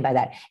what I mean by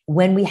that,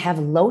 when we have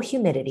low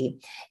humidity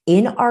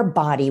in our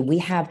body, we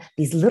have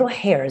these little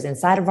hairs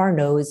inside of our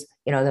nose,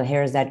 the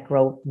hairs that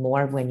grow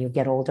more when you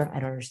get older. I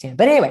don't understand.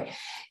 But anyway,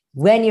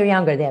 when you're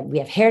younger, we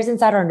have hairs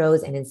inside our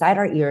nose and inside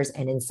our ears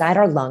and inside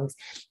our lungs.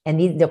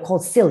 And they're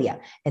called cilia.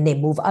 And they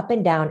move up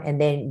and down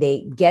and then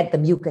they get the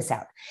mucus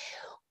out.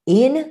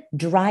 In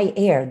dry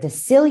air, the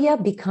cilia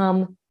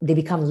become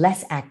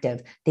less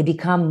active. They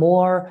become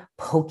more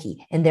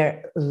pokey and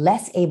they're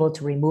less able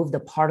to remove the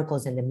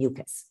particles in the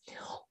mucus.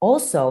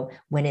 Also,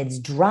 when it's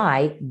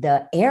dry,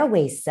 the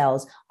airway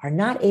cells are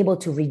not able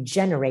to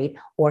regenerate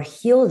or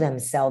heal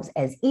themselves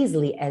as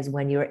easily as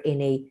when you're in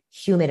a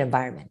humid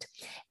environment.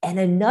 And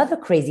another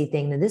crazy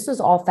thing, and this was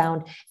all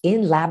found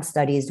in lab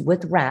studies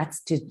with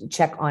rats to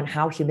check on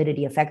how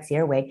humidity affects the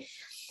airway.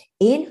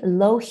 In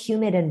low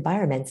humid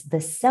environments,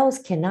 the cells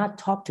cannot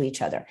talk to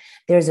each other.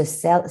 There's a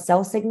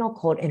cell signal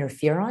called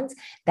interferons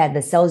that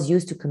the cells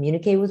use to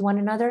communicate with one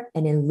another.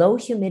 And in low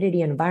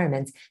humidity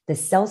environments, the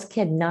cells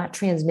cannot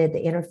transmit the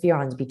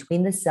interferons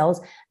between the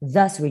cells,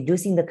 thus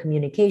reducing the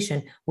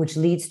communication, which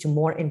leads to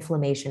more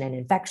inflammation and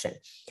infection.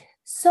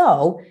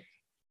 So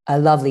a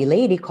lovely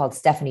lady called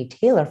Stephanie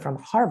Taylor from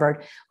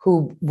Harvard,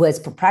 who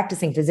was a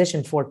practicing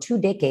physician for 2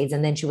 decades.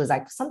 And then she was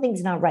like,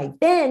 something's not right.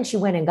 Then she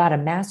went and got a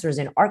master's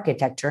in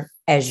architecture,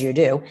 as you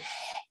do.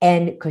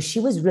 And because she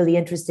was really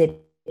interested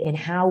in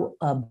how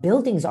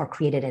buildings are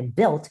created and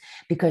built,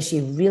 because she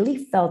really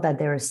felt that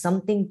there is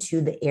something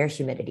to the air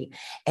humidity.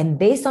 And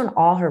based on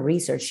all her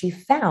research, she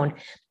found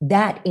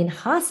that in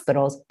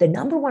hospitals, the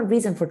number one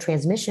reason for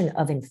transmission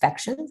of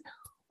infections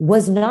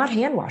was not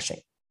hand washing,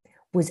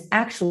 was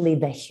actually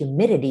the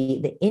humidity,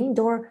 the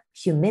indoor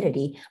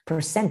humidity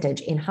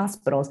percentage in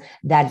hospitals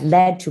that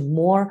led to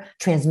more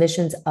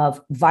transmissions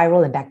of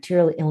viral and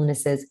bacterial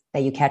illnesses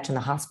that you catch in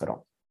the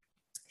hospital.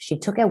 She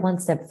took it one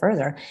step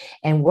further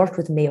and worked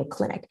with Mayo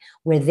Clinic,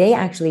 where they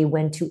actually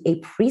went to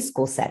a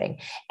preschool setting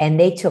and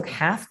they took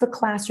half the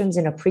classrooms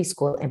in a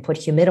preschool and put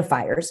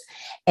humidifiers.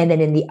 And then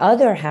in the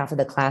other half of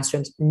the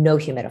classrooms, no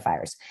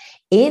humidifiers.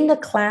 In the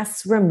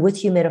classroom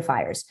with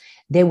humidifiers,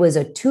 there was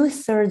a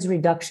 2/3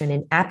 reduction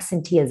in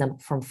absenteeism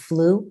from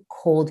flu,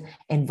 cold,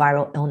 and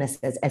viral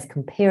illnesses as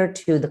compared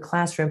to the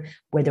classroom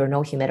where there are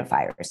no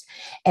humidifiers.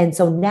 And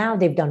so now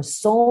they've done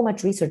so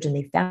much research and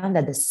they found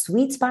that the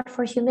sweet spot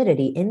for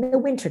humidity in the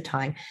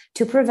wintertime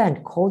to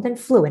prevent cold and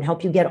flu and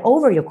help you get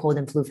over your cold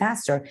and flu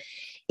faster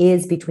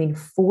is between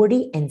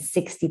 40 and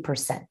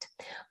 60%.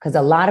 Because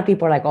a lot of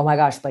people are like, oh my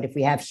gosh, but if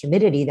we have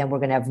humidity, then we're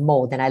going to have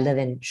mold. And I live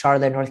in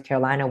Charlotte, North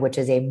Carolina, which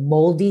is a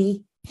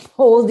moldy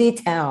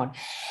town.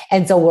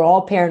 And so we're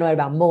all paranoid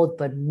about mold,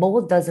 but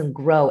mold doesn't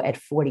grow at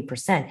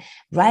 40%.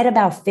 Right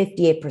about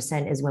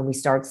 58% is when we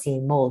start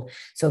seeing mold.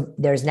 So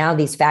there's now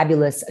these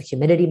fabulous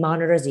humidity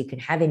monitors you can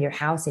have in your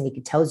house, and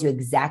it tells you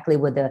exactly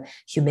what the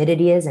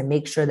humidity is and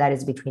make sure that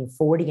is between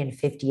 40 and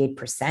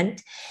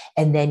 58%.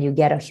 And then you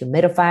get a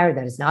humidifier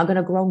that is not going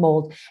to grow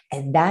mold,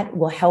 and that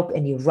will help.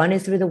 And you run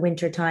it through the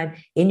wintertime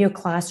in your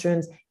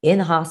classrooms, in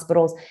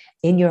hospitals,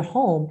 in your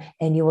home,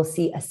 and you will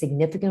see a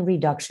significant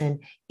reduction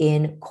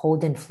in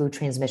cold and flu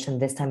transmission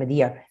this time of the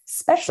year,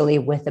 especially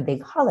with the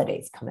big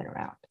holidays coming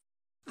around.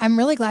 I'm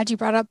really glad you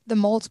brought up the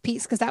mold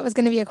piece, because that was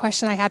going to be a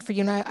question I had for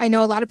you. And I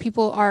know a lot of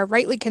people are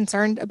rightly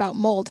concerned about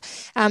mold.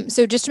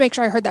 So just to make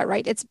sure I heard that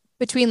right, it's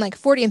between like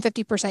 40 and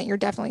 50%, you're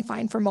definitely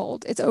fine for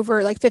mold. It's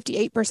over like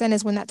 58%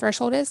 is when that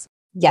threshold is?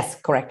 Yes,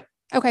 correct.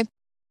 Okay.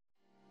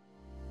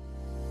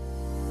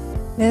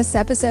 This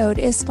episode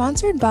is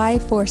sponsored by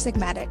Four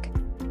Sigmatic,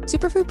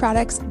 superfood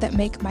products that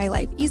make my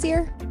life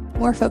easier,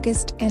 more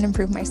focused, and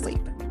improve my sleep.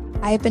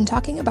 I have been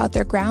talking about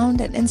their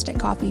ground and instant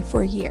coffee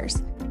for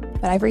years,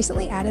 but I've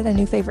recently added a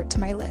new favorite to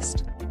my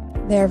list.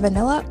 Their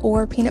vanilla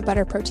or peanut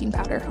butter protein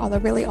powder, although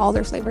really all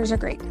their flavors are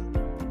great.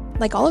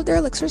 Like all of their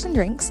elixirs and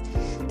drinks,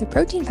 the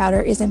protein powder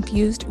is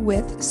infused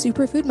with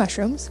superfood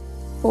mushrooms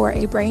for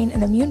a brain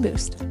and immune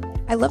boost.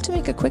 I love to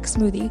make a quick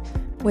smoothie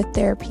with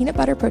their peanut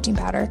butter protein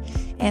powder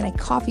and a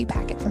coffee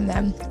packet from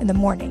them in the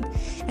morning.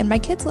 And my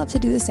kids love to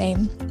do the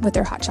same with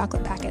their hot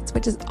chocolate packets,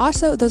 which is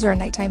also, those are a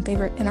nighttime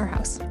favorite in our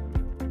house.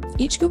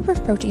 Each scoop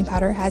of protein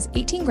powder has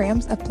 18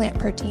 grams of plant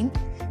protein,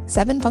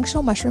 7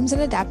 functional mushrooms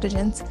and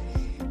adaptogens,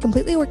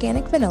 completely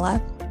organic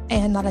vanilla,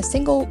 and not a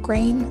single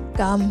grain,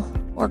 gum,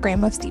 or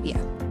gram of stevia.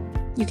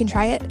 You can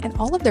try it and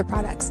all of their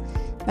products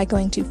by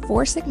going to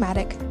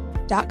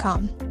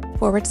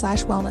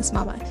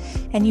foursigmatic.com/wellnessmama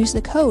and use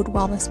the code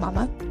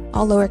wellnessmama,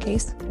 all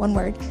lowercase, one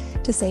word,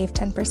 to save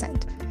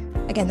 10%.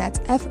 Again, that's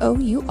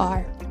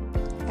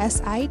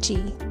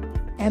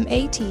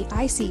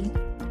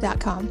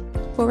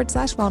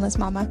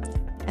foursigmatic.com/wellnessmama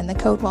and the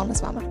code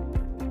wellnessmama.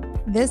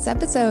 This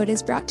episode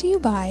is brought to you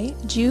by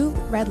Joovv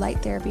red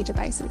light therapy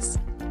devices.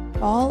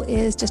 Fall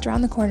is just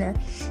around the corner,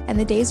 and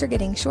the days are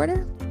getting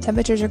shorter,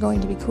 temperatures are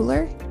going to be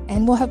cooler,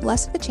 and we'll have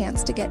less of a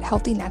chance to get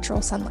healthy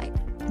natural sunlight.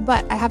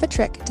 But I have a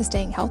trick to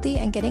staying healthy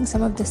and getting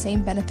some of the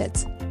same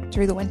benefits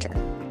through the winter,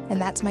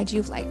 and that's my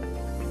Joovv light.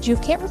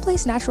 Joovv can't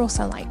replace natural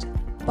sunlight,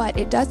 but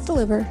it does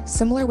deliver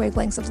similar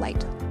wavelengths of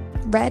light,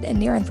 red and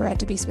near infrared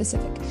to be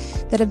specific,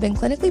 that have been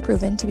clinically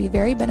proven to be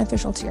very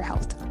beneficial to your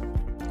health.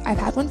 I've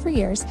had one for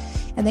years,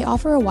 and they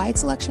offer a wide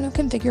selection of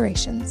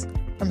configurations,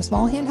 from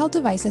small handheld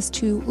devices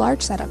to large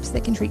setups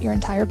that can treat your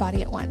entire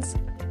body at once.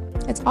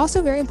 It's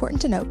also very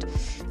important to note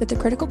that the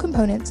critical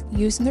components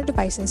used in their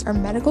devices are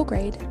medical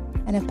grade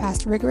and have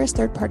passed rigorous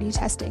third-party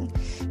testing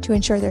to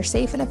ensure they're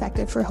safe and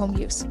effective for home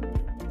use.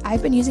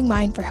 I've been using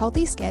mine for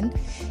healthy skin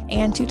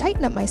and to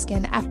tighten up my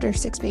skin after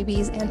 6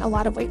 babies and a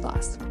lot of weight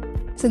loss.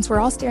 Since we're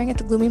all staring at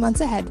the gloomy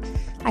months ahead,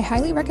 I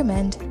highly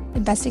recommend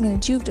investing in a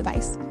Joovv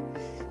device.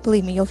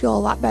 Believe me, you'll feel a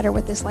lot better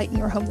with this light in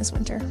your home this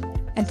winter.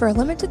 And for a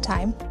limited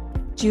time,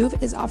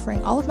 Joovv is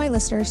offering all of my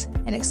listeners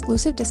an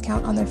exclusive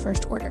discount on their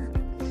first order.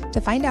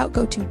 To find out,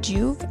 go to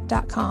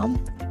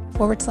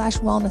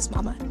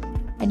joovv.com/wellnessmama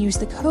and use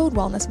the code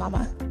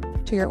wellnessmama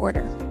to your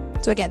order.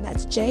 So again,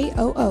 that's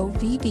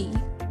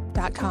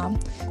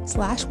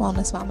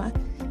joovv.com/wellnessmama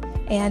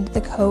and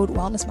the code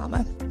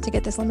wellnessmama to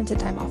get this limited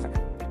time offer.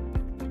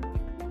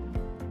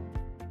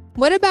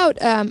 What about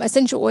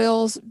essential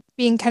oils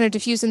being kind of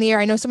diffused in the air?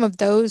 I know some of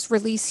those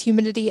release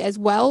humidity as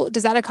well.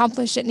 Does that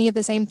accomplish any of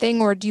the same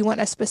thing, or do you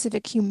want a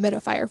specific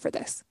humidifier for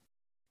this?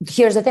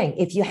 Here's the thing.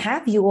 If you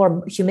have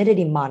your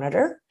humidity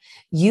monitor,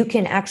 you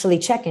can actually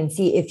check and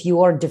see if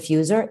your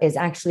diffuser is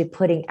actually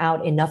putting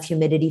out enough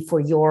humidity for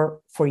your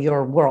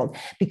world,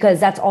 because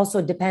that's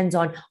also depends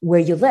on where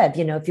you live.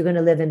 You know, if you're going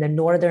to live in the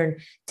northern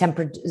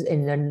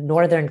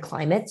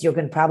climates, you're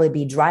going to probably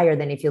be drier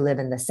than if you live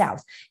in the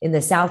south. In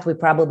the south, we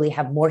probably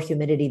have more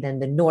humidity than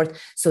the north.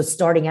 So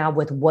starting out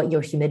with what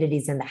your humidity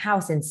is in the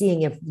house and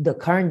seeing if the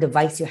current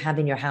device you have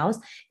in your house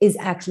is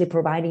actually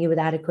providing you with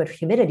adequate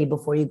humidity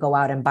before you go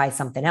out and buy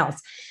something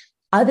else.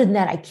 Other than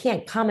that, I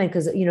can't comment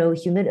because,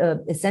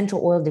 essential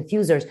oil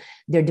diffusers,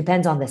 there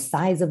depends on the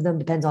size of them,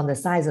 depends on the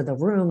size of the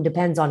room,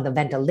 depends on the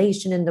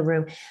ventilation in the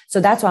room. So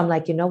that's why I'm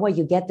like, you know what,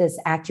 you get this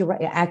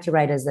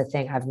Accurite is the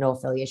thing. I have no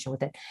affiliation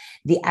with it.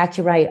 The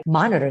Accurite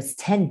monitor is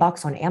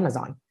 $10 on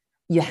Amazon.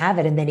 You have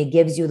it, and then it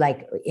gives you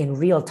like in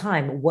real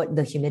time what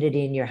the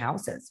humidity in your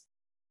house is.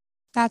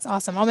 That's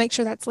awesome. I'll make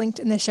sure that's linked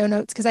in the show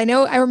notes because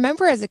I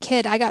remember as a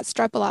kid, I got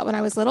strep a lot when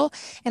I was little.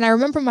 And I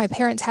remember my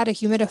parents had a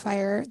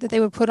humidifier that they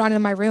would put on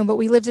in my room, but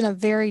we lived in a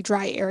very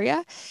dry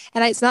area.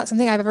 And it's not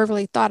something I've ever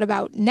really thought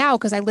about now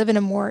because I live in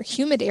a more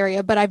humid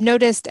area. But I've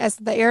noticed as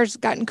the air's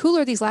gotten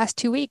cooler these last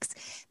 2 weeks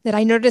that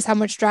I notice how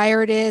much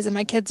drier it is. And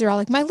my kids are all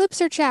like, my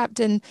lips are chapped.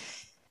 And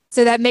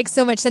so that makes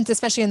so much sense,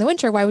 especially in the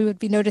winter, why we would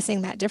be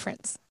noticing that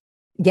difference.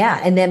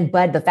 Yeah. And then,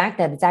 but the fact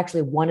that it's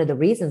actually one of the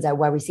reasons that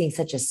why we're seeing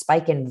such a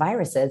spike in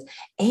viruses.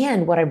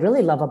 And what I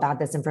really love about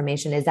this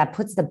information is that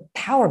puts the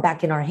power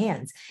back in our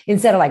hands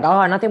instead of like,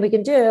 oh, nothing we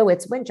can do.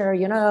 It's winter,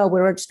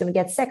 we're just going to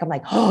get sick. I'm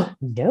like, oh,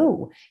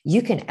 no,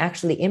 you can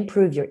actually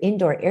improve your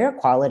indoor air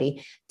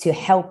quality to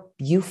help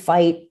you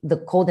fight the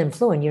cold and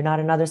flu. And you're not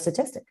another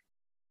statistic.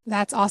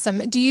 That's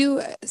awesome. Do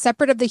you,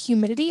 separate of the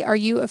humidity, are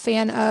you a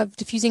fan of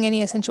diffusing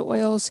any essential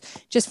oils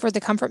just for the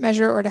comfort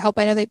measure or to help?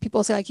 I know that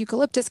people say like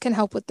eucalyptus can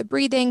help with the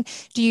breathing.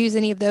 Do you use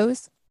any of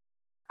those?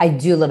 I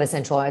do love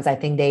essential oils. I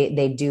think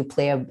they do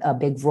play a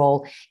big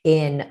role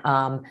in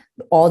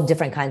all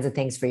different kinds of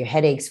things for your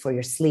headaches, for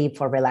your sleep,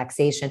 for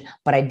relaxation.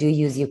 But I do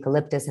use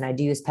eucalyptus and I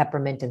do use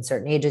peppermint in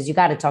certain ages. You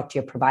got to talk to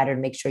your provider to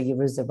make sure you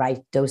use the right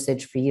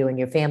dosage for you and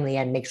your family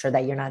and make sure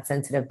that you're not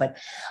sensitive. But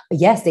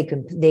yes, they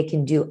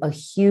can do a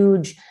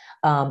huge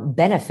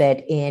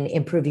benefit in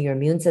improving your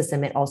immune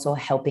system and also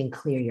helping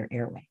clear your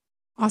airway.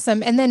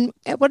 Awesome. And then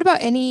what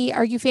about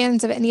are you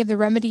fans of any of the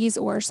remedies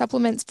or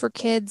supplements for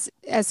kids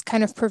as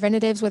kind of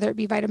preventatives, whether it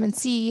be vitamin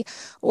C,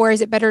 or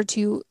is it better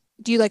do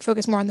you like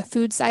focus more on the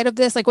food side of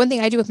this? Like one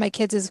thing I do with my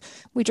kids is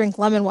we drink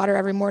lemon water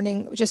every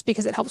morning just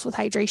because it helps with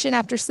hydration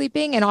after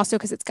sleeping. And also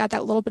because it's got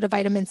that little bit of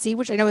vitamin C,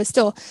 which I know is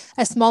still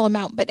a small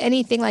amount, but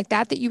anything like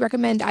that you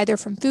recommend either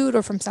from food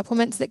or from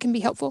supplements that can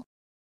be helpful?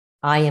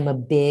 I am a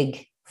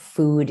big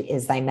food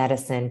is thy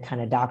medicine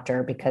kind of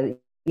doctor because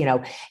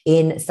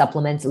in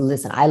supplements,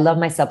 listen, I love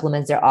my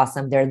supplements. They're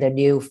awesome. They're the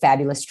new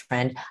fabulous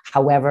trend.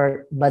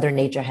 However, Mother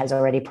Nature has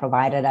already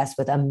provided us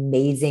with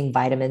amazing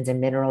vitamins and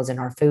minerals in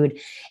our food.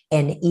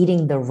 And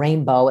eating the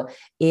rainbow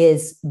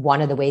is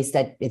one of the ways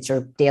that it's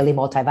your daily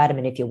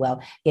multivitamin, if you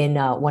will. In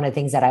one of the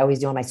things that I always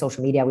do on my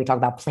social media, we talk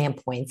about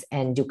plant points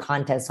and do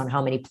contests on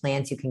how many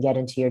plants you can get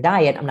into your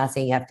diet. I'm not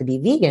saying you have to be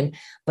vegan,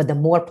 but the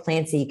more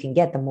plants that you can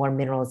get, the more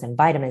minerals and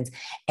vitamins.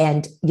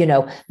 And,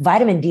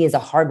 vitamin D is a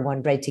hard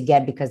one, right, to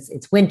get because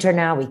it's winter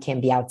now. We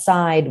can't be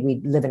outside.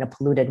 We live in a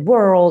polluted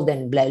world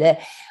and blah, blah.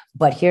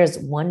 But here's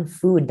one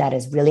food that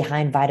is really high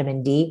in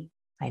vitamin D.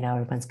 I know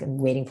everyone's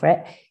waiting for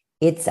it.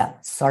 It's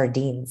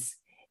sardines.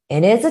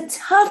 And it's a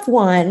tough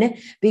one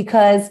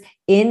because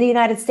in the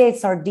United States,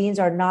 sardines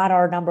are not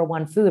our number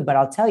one food. But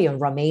I'll tell you, in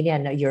Romania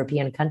and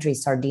European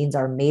countries, sardines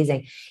are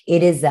amazing.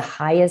 It is the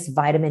highest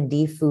vitamin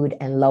D food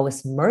and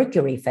lowest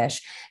mercury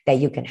fish that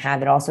you can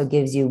have. It also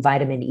gives you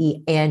vitamin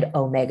E and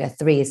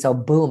omega-3. So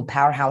boom,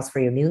 powerhouse for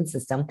your immune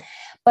system.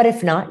 But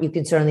if not, you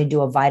can certainly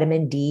do a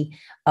vitamin D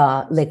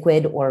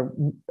liquid or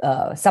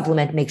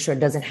supplement. Make sure it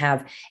doesn't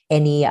have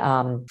any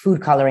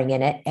food coloring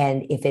in it.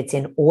 And if it's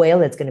in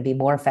oil, it's going to be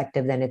more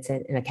effective than it's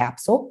in a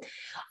capsule.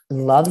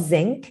 Love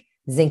zinc.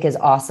 Zinc is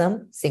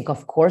awesome. Zinc,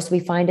 of course, we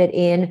find it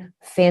in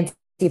fancy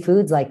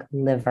foods like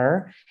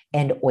liver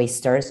and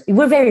oysters.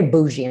 We're very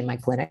bougie in my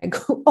clinic.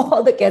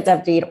 All the kids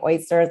have to eat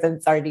oysters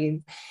and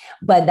sardines,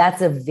 but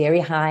that's a very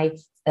high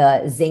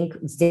zinc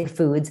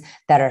foods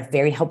that are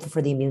very helpful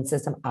for the immune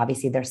system.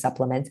 Obviously, they're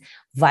supplements.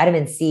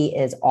 Vitamin C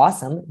is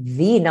awesome.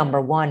 The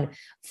number one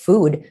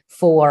food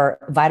for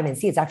vitamin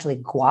C is actually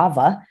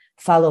guava,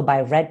 followed by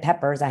red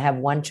peppers. I have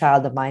one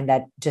child of mine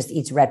that just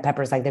eats red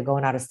peppers like they're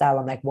going out of style.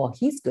 I'm like, well,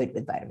 he's good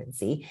with vitamin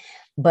C,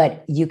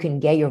 but you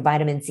can get your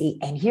vitamin C.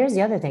 And here's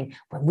the other thing.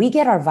 When we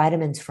get our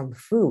vitamins from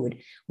food,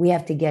 we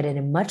have to get it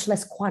in much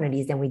less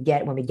quantities than we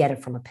get when we get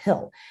it from a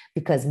pill,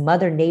 because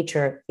Mother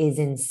Nature is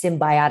in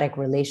symbiotic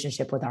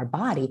relationship with our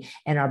body,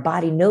 and our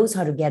body knows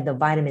how to get the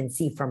vitamin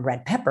C from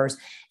red peppers.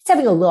 It's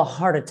having a little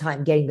harder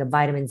time getting the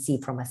vitamin C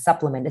from a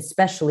supplement,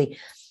 especially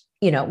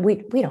we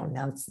don't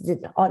know.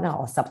 Not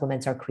all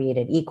supplements are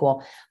created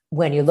equal.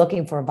 When you're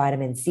looking for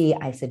vitamin C,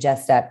 I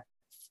suggest that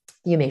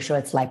you make sure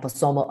it's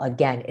liposomal.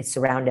 Again, it's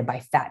surrounded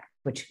by fat,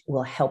 which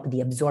will help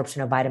the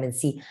absorption of vitamin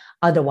C.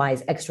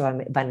 Otherwise,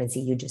 extra vitamin C,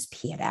 you just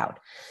pee it out.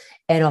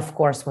 And of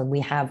course, when we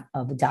have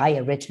a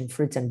diet rich in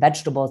fruits and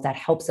vegetables, that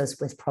helps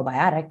us with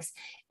probiotics.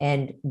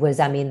 And what does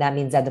that mean? That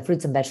means that the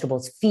fruits and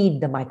vegetables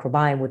feed the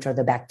microbiome, which are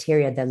the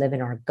bacteria that live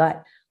in our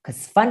gut.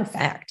 Because fun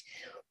fact,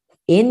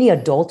 in the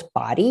adult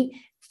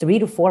body, 3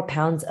 to 4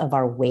 pounds of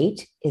our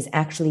weight is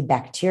actually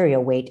bacteria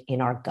weight in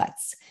our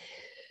guts.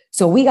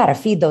 So we got to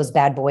feed those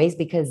bad boys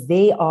because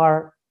they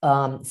are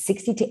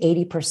 60 to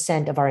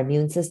 80% of our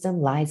immune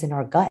system lies in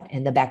our gut,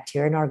 and the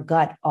bacteria in our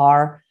gut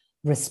are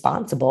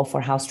responsible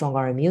for how strong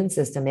our immune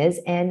system is.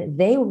 And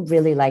they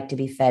really like to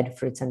be fed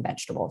fruits and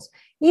vegetables,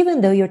 even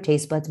though your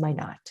taste buds might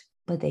not,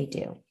 but they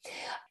do.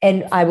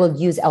 And I will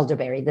use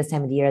elderberry this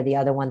time of the year. The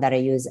other one that I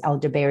use,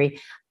 elderberry.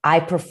 I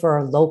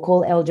prefer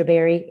local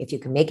elderberry. If you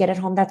can make it at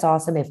home, that's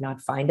awesome. If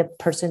not, find a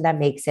person that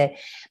makes it,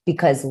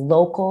 because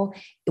local,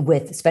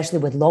 especially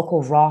with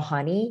local raw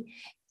honey,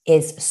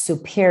 is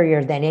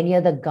superior than any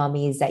of the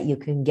gummies that you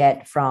can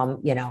get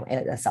from,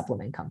 a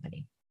supplement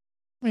company.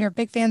 We are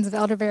big fans of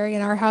elderberry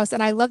in our house.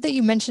 And I love that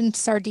you mentioned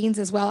sardines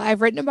as well.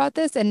 I've written about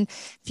this and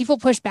people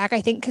push back, I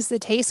think, because of the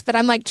taste. But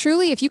I'm like,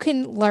 truly, if you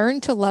can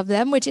learn to love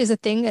them, which is a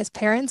thing as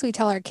parents, we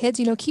tell our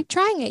kids, keep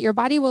trying it. Your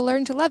body will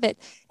learn to love it.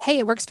 Hey,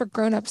 it works for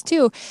grown-ups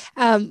too.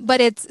 But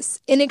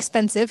it's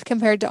inexpensive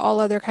compared to all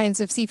other kinds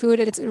of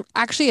seafood. And it's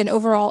actually an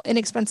overall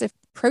inexpensive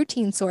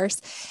protein source.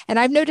 And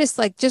I've noticed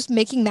like just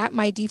making that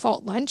my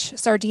default lunch,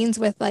 sardines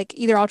with like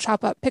either I'll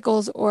chop up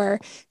pickles or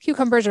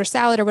cucumbers or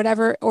salad or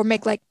whatever, or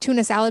make like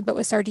tuna salad, but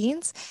with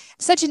sardines.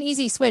 Such an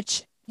easy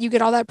switch. You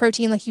get all that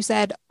protein, like you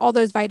said, all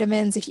those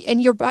vitamins,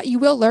 and you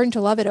will learn to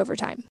love it over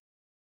time.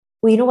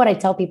 Well, you know what I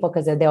tell people,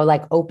 because they'll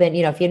like open,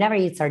 if you never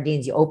eat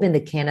sardines, you open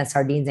the can of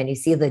sardines and you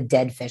see the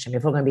dead fish. I mean,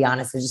 if we're going to be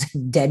honest, there's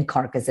just dead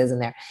carcasses in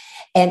there.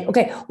 And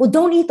okay, well,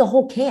 don't eat the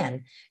whole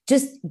can.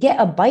 Just get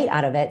a bite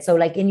out of it. So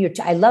like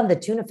I love the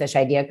tuna fish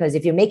idea, because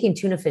if you're making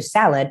tuna fish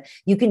salad,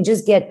 you can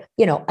just get,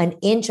 an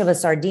inch of a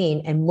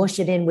sardine and mush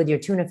it in with your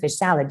tuna fish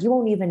salad. You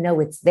won't even know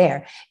it's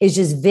there. It's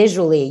just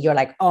visually, you're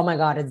like, oh my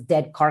God, it's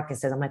dead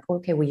carcasses. I'm like,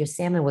 okay, well, your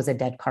salmon was a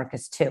dead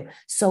carcass too.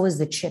 So is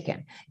the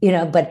chicken,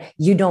 but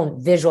you don't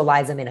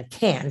visualize them in a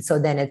can. So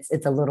then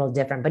it's a little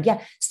different. But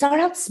yeah, start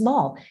out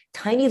small,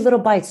 tiny little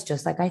bites,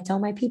 just like I tell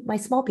my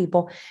small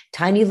people,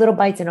 tiny little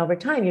bites. And over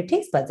time, your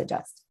taste buds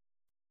adjust.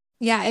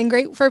 Yeah, and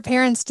great for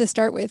parents to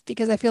start with,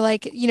 because I feel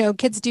like,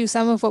 kids do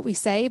some of what we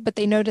say, but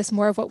they notice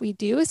more of what we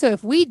do. So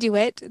if we do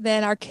it,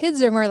 then our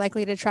kids are more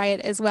likely to try it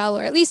as well.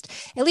 Or at least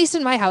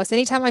in my house,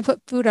 anytime I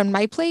put food on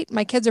my plate,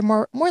 my kids are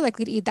more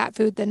likely to eat that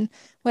food than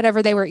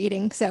whatever they were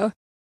eating. So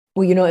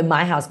well, in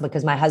my house,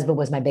 because my husband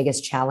was my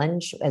biggest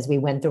challenge as we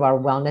went through our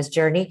wellness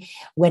journey,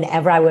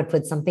 whenever I would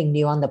put something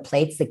new on the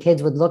plates, the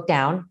kids would look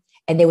down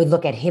and they would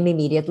look at him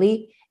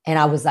immediately. And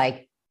I was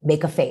like,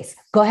 make a face.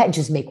 Go ahead and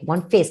just make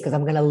one face, because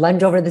I'm going to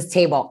lunge over this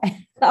table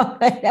and I'm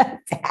going to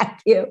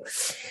attack you.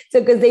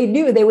 So because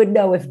they would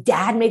know if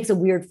dad makes a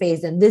weird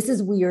face and this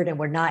is weird and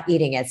we're not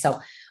eating it.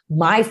 So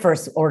my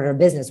first order of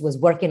business was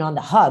working on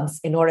the hubs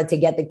in order to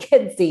get the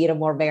kids to eat a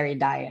more varied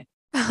diet.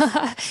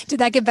 Did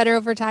that get better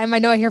over time? I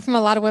know I hear from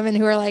a lot of women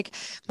who are like,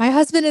 my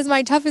husband is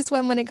my toughest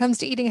one when it comes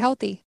to eating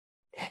healthy.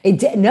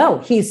 No,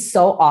 he's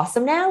so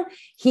awesome now.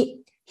 He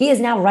is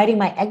now writing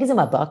my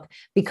eczema book,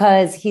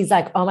 because he's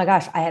like, oh my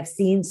gosh, I have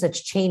seen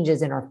such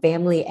changes in our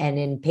family and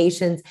in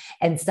patients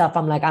and stuff.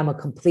 I'm like, I'm a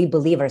complete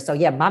believer. So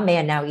yeah, my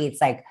man now eats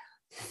like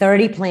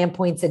 30 plant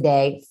points a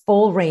day,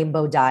 full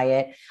rainbow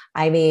diet.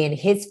 I mean,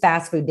 his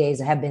fast food days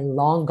have been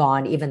long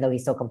gone, even though he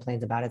still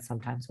complains about it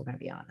sometimes, we're going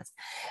to be honest.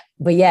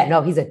 But yeah,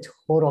 no, he's a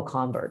total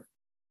convert.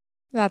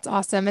 That's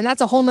awesome. And that's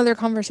a whole nother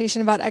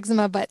conversation about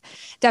eczema, but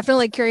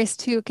definitely curious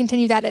to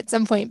continue that at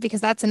some point,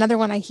 because that's another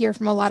one I hear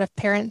from a lot of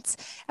parents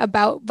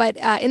about. But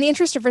in the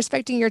interest of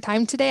respecting your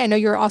time today, I know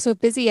you're also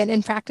busy and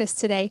in practice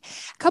today.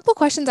 A couple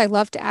questions I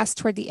love to ask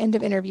toward the end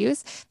of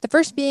interviews. The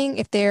first being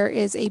if there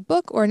is a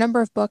book or a number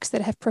of books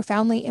that have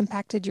profoundly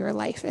impacted your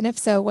life, and if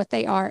so, what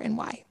they are and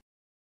why.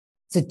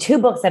 So 2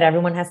 books that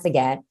everyone has to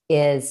get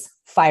is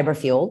Fiber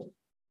Fueled,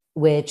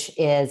 which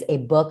is a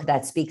book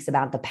that speaks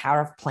about the power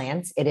of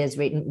plants. It is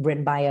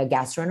written by a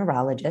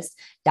gastroenterologist,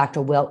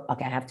 Dr. Will.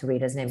 Okay, I have to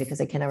read his name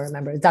because I cannot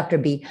remember. It's Dr.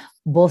 B.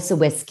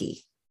 Bolsawitsky.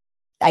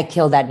 I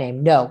killed that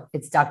name. No,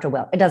 it's Dr.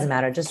 Will. It doesn't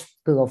matter. Just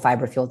Google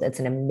Fiber Fueled. It's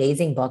an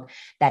amazing book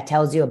that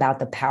tells you about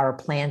the power of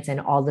plants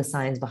and all the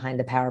science behind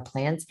the power of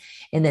plants.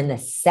 And then the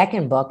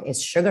second book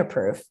is Sugar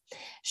Proof.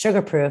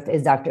 Sugar Proof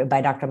is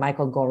by Dr.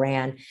 Michael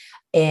Goran.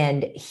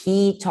 And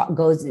he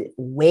goes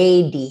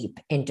way deep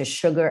into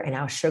sugar and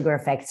how sugar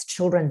affects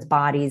children's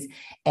bodies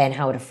and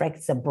how it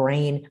affects the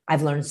brain.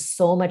 I've learned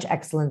so much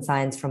excellent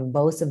science from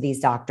both of these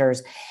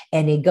doctors.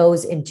 And it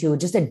goes into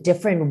just a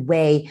different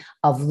way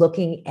of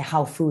looking at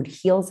how food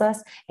heals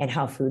us and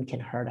how food can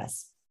hurt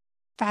us.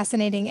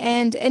 Fascinating.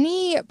 And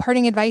any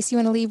parting advice you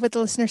want to leave with the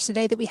listeners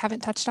today that we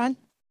haven't touched on?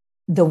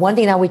 The one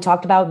thing that we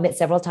talked about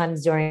several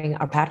times during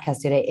our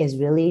podcast today is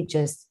really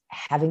just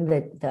having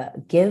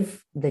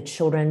give the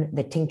children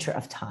the tincture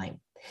of time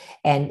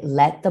and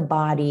let the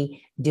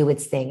body do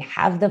its thing.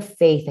 Have the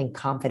faith and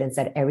confidence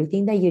that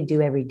everything that you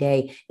do every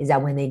day is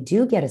that when they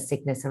do get a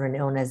sickness or an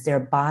illness, their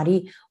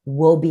body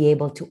will be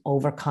able to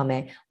overcome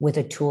it with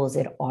the tools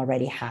it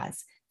already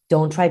has.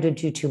 Don't try to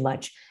do too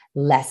much.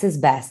 Less is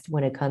best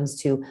when it comes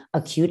to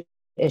acute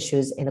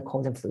issues in the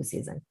cold and flu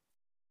season.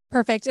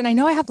 Perfect. And I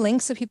know I have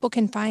links so people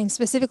can find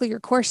specifically your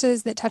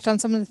courses that touch on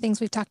some of the things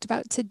we've talked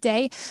about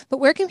today, but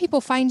where can people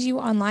find you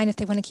online if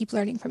they want to keep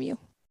learning from you?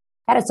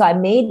 So I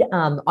made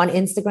on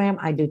Instagram,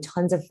 I do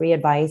tons of free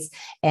advice.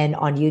 And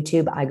on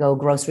YouTube, I go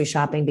grocery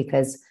shopping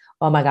because,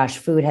 oh my gosh,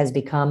 food has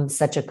become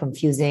such a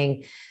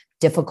confusing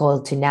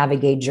difficult to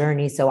navigate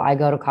journey. So I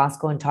go to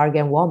Costco and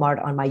Target and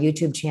Walmart on my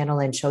YouTube channel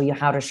and show you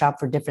how to shop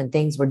for different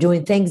things. We're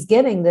doing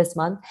Thanksgiving this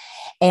month.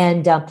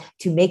 And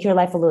to make your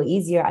life a little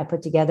easier, I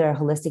put together a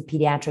holistic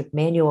pediatric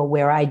manual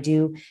where I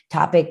do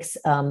topics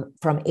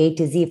from A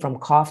to Z, from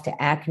cough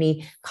to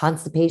acne,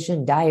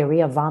 constipation,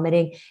 diarrhea,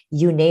 vomiting,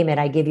 you name it.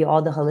 I give you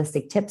all the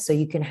holistic tips so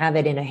you can have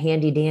it in a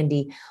handy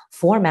dandy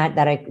format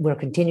that we're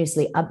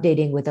continuously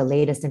updating with the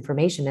latest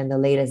information and the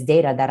latest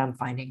data that I'm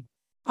finding.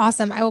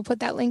 Awesome. I will put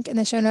that link in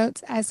the show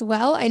notes as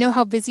well. I know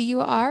how busy you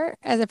are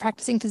as a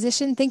practicing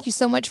physician. Thank you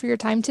so much for your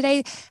time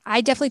today.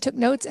 I definitely took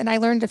notes and I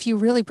learned a few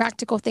really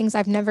practical things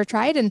I've never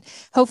tried, and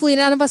hopefully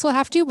none of us will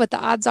have to, but the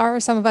odds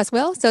are some of us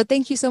will. So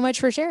thank you so much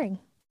for sharing.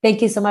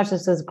 Thank you so much.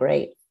 This was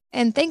great.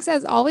 And thanks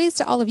as always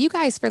to all of you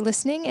guys for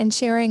listening and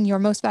sharing your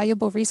most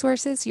valuable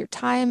resources, your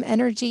time,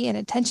 energy, and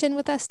attention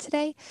with us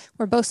today.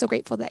 We're both so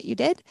grateful that you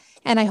did.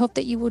 And I hope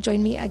that you will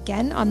join me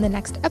again on the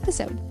next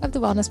episode of the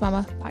Wellness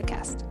Mama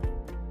podcast.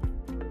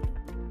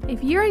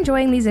 If you're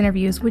enjoying these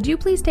interviews, would you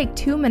please take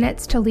 2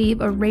 minutes to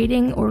leave a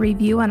rating or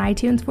review on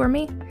iTunes for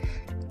me?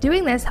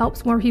 Doing this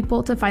helps more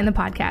people to find the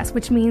podcast,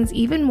 which means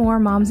even more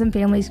moms and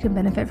families can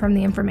benefit from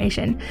the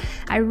information.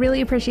 I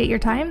really appreciate your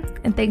time,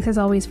 and thanks as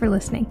always for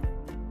listening.